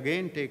we'd be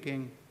again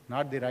taking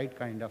not the right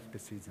kind of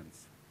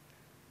decisions.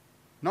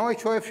 Now I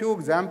show a few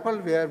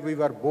examples where we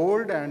were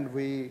bold and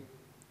we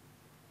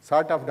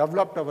sort of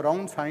developed our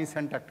own science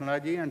and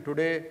technology, and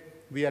today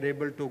we are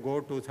able to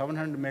go to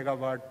 700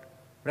 megawatt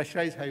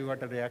pressurized heavy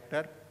water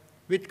reactor,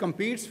 which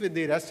competes with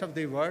the rest of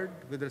the world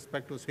with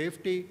respect to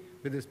safety,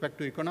 with respect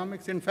to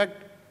economics. In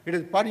fact, it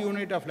is per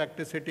unit of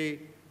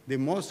electricity the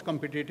most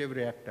competitive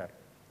reactor.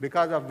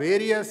 Because of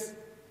various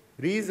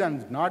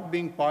reasons, not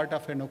being part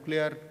of a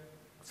nuclear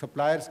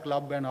suppliers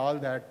club and all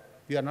that,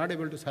 we are not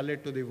able to sell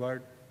it to the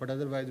world, but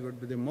otherwise it would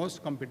be the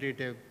most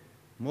competitive,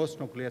 most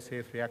nuclear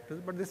safe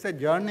reactors. But this is a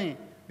journey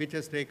which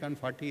has taken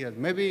 40 years.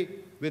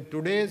 Maybe with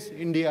today's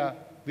India,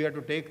 we have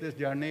to take this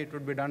journey, it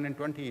would be done in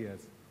 20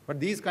 years. But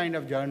these kind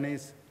of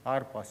journeys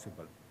are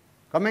possible.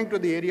 Coming to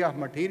the area of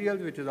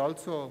materials, which is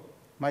also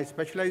my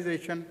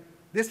specialization,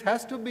 this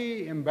has to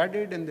be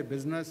embedded in the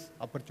business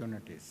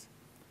opportunities.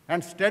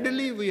 And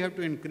steadily we have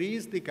to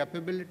increase the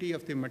capability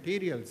of the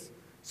materials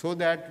so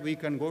that we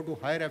can go to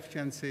higher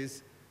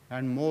efficiencies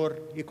and more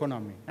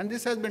economy. And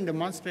this has been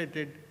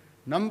demonstrated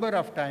number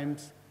of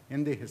times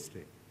in the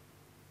history.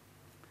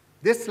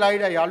 This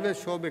slide I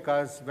always show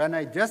because when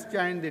I just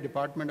joined the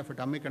Department of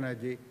Atomic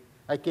Energy,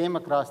 I came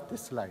across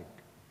this slide.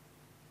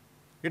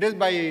 It is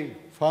by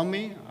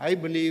Fermi. I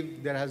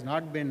believe there has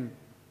not been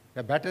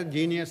a better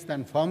genius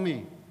than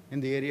Fermi in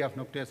the area of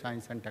nuclear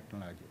science and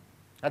technology.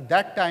 At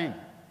that time,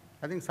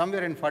 I think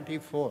somewhere in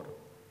 44,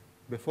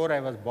 before I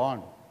was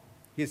born,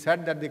 he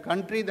said that the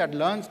country that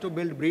learns to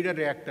build breeder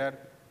reactor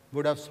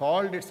would have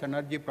solved its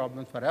energy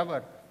problems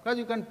forever, because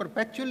you can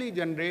perpetually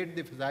generate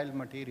the fissile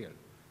material.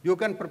 You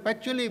can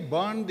perpetually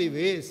burn the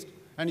waste,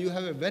 and you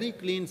have a very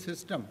clean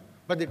system,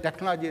 but the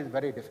technology is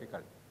very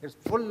difficult. It's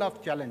full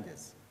of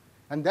challenges.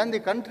 And then the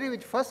country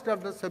which first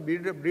develops a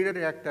breeder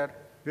reactor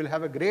will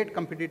have a great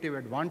competitive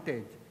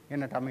advantage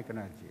in atomic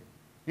energy.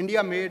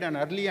 India made an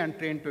early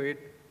entry into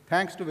it,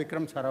 thanks to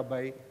Vikram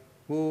Sarabhai,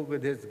 who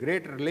with his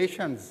great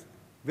relations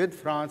with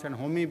France and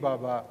Homi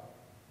Bhabha,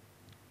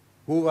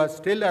 who was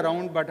still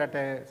around but at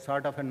a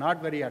sort of a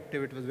not very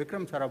active, it was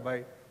Vikram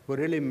Sarabhai who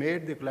really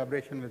made the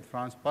collaboration with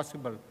France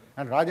possible.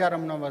 And Raja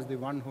Ramana was the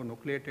one who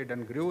nucleated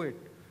and grew it.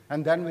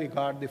 And then we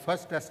got the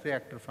first test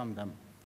reactor from them.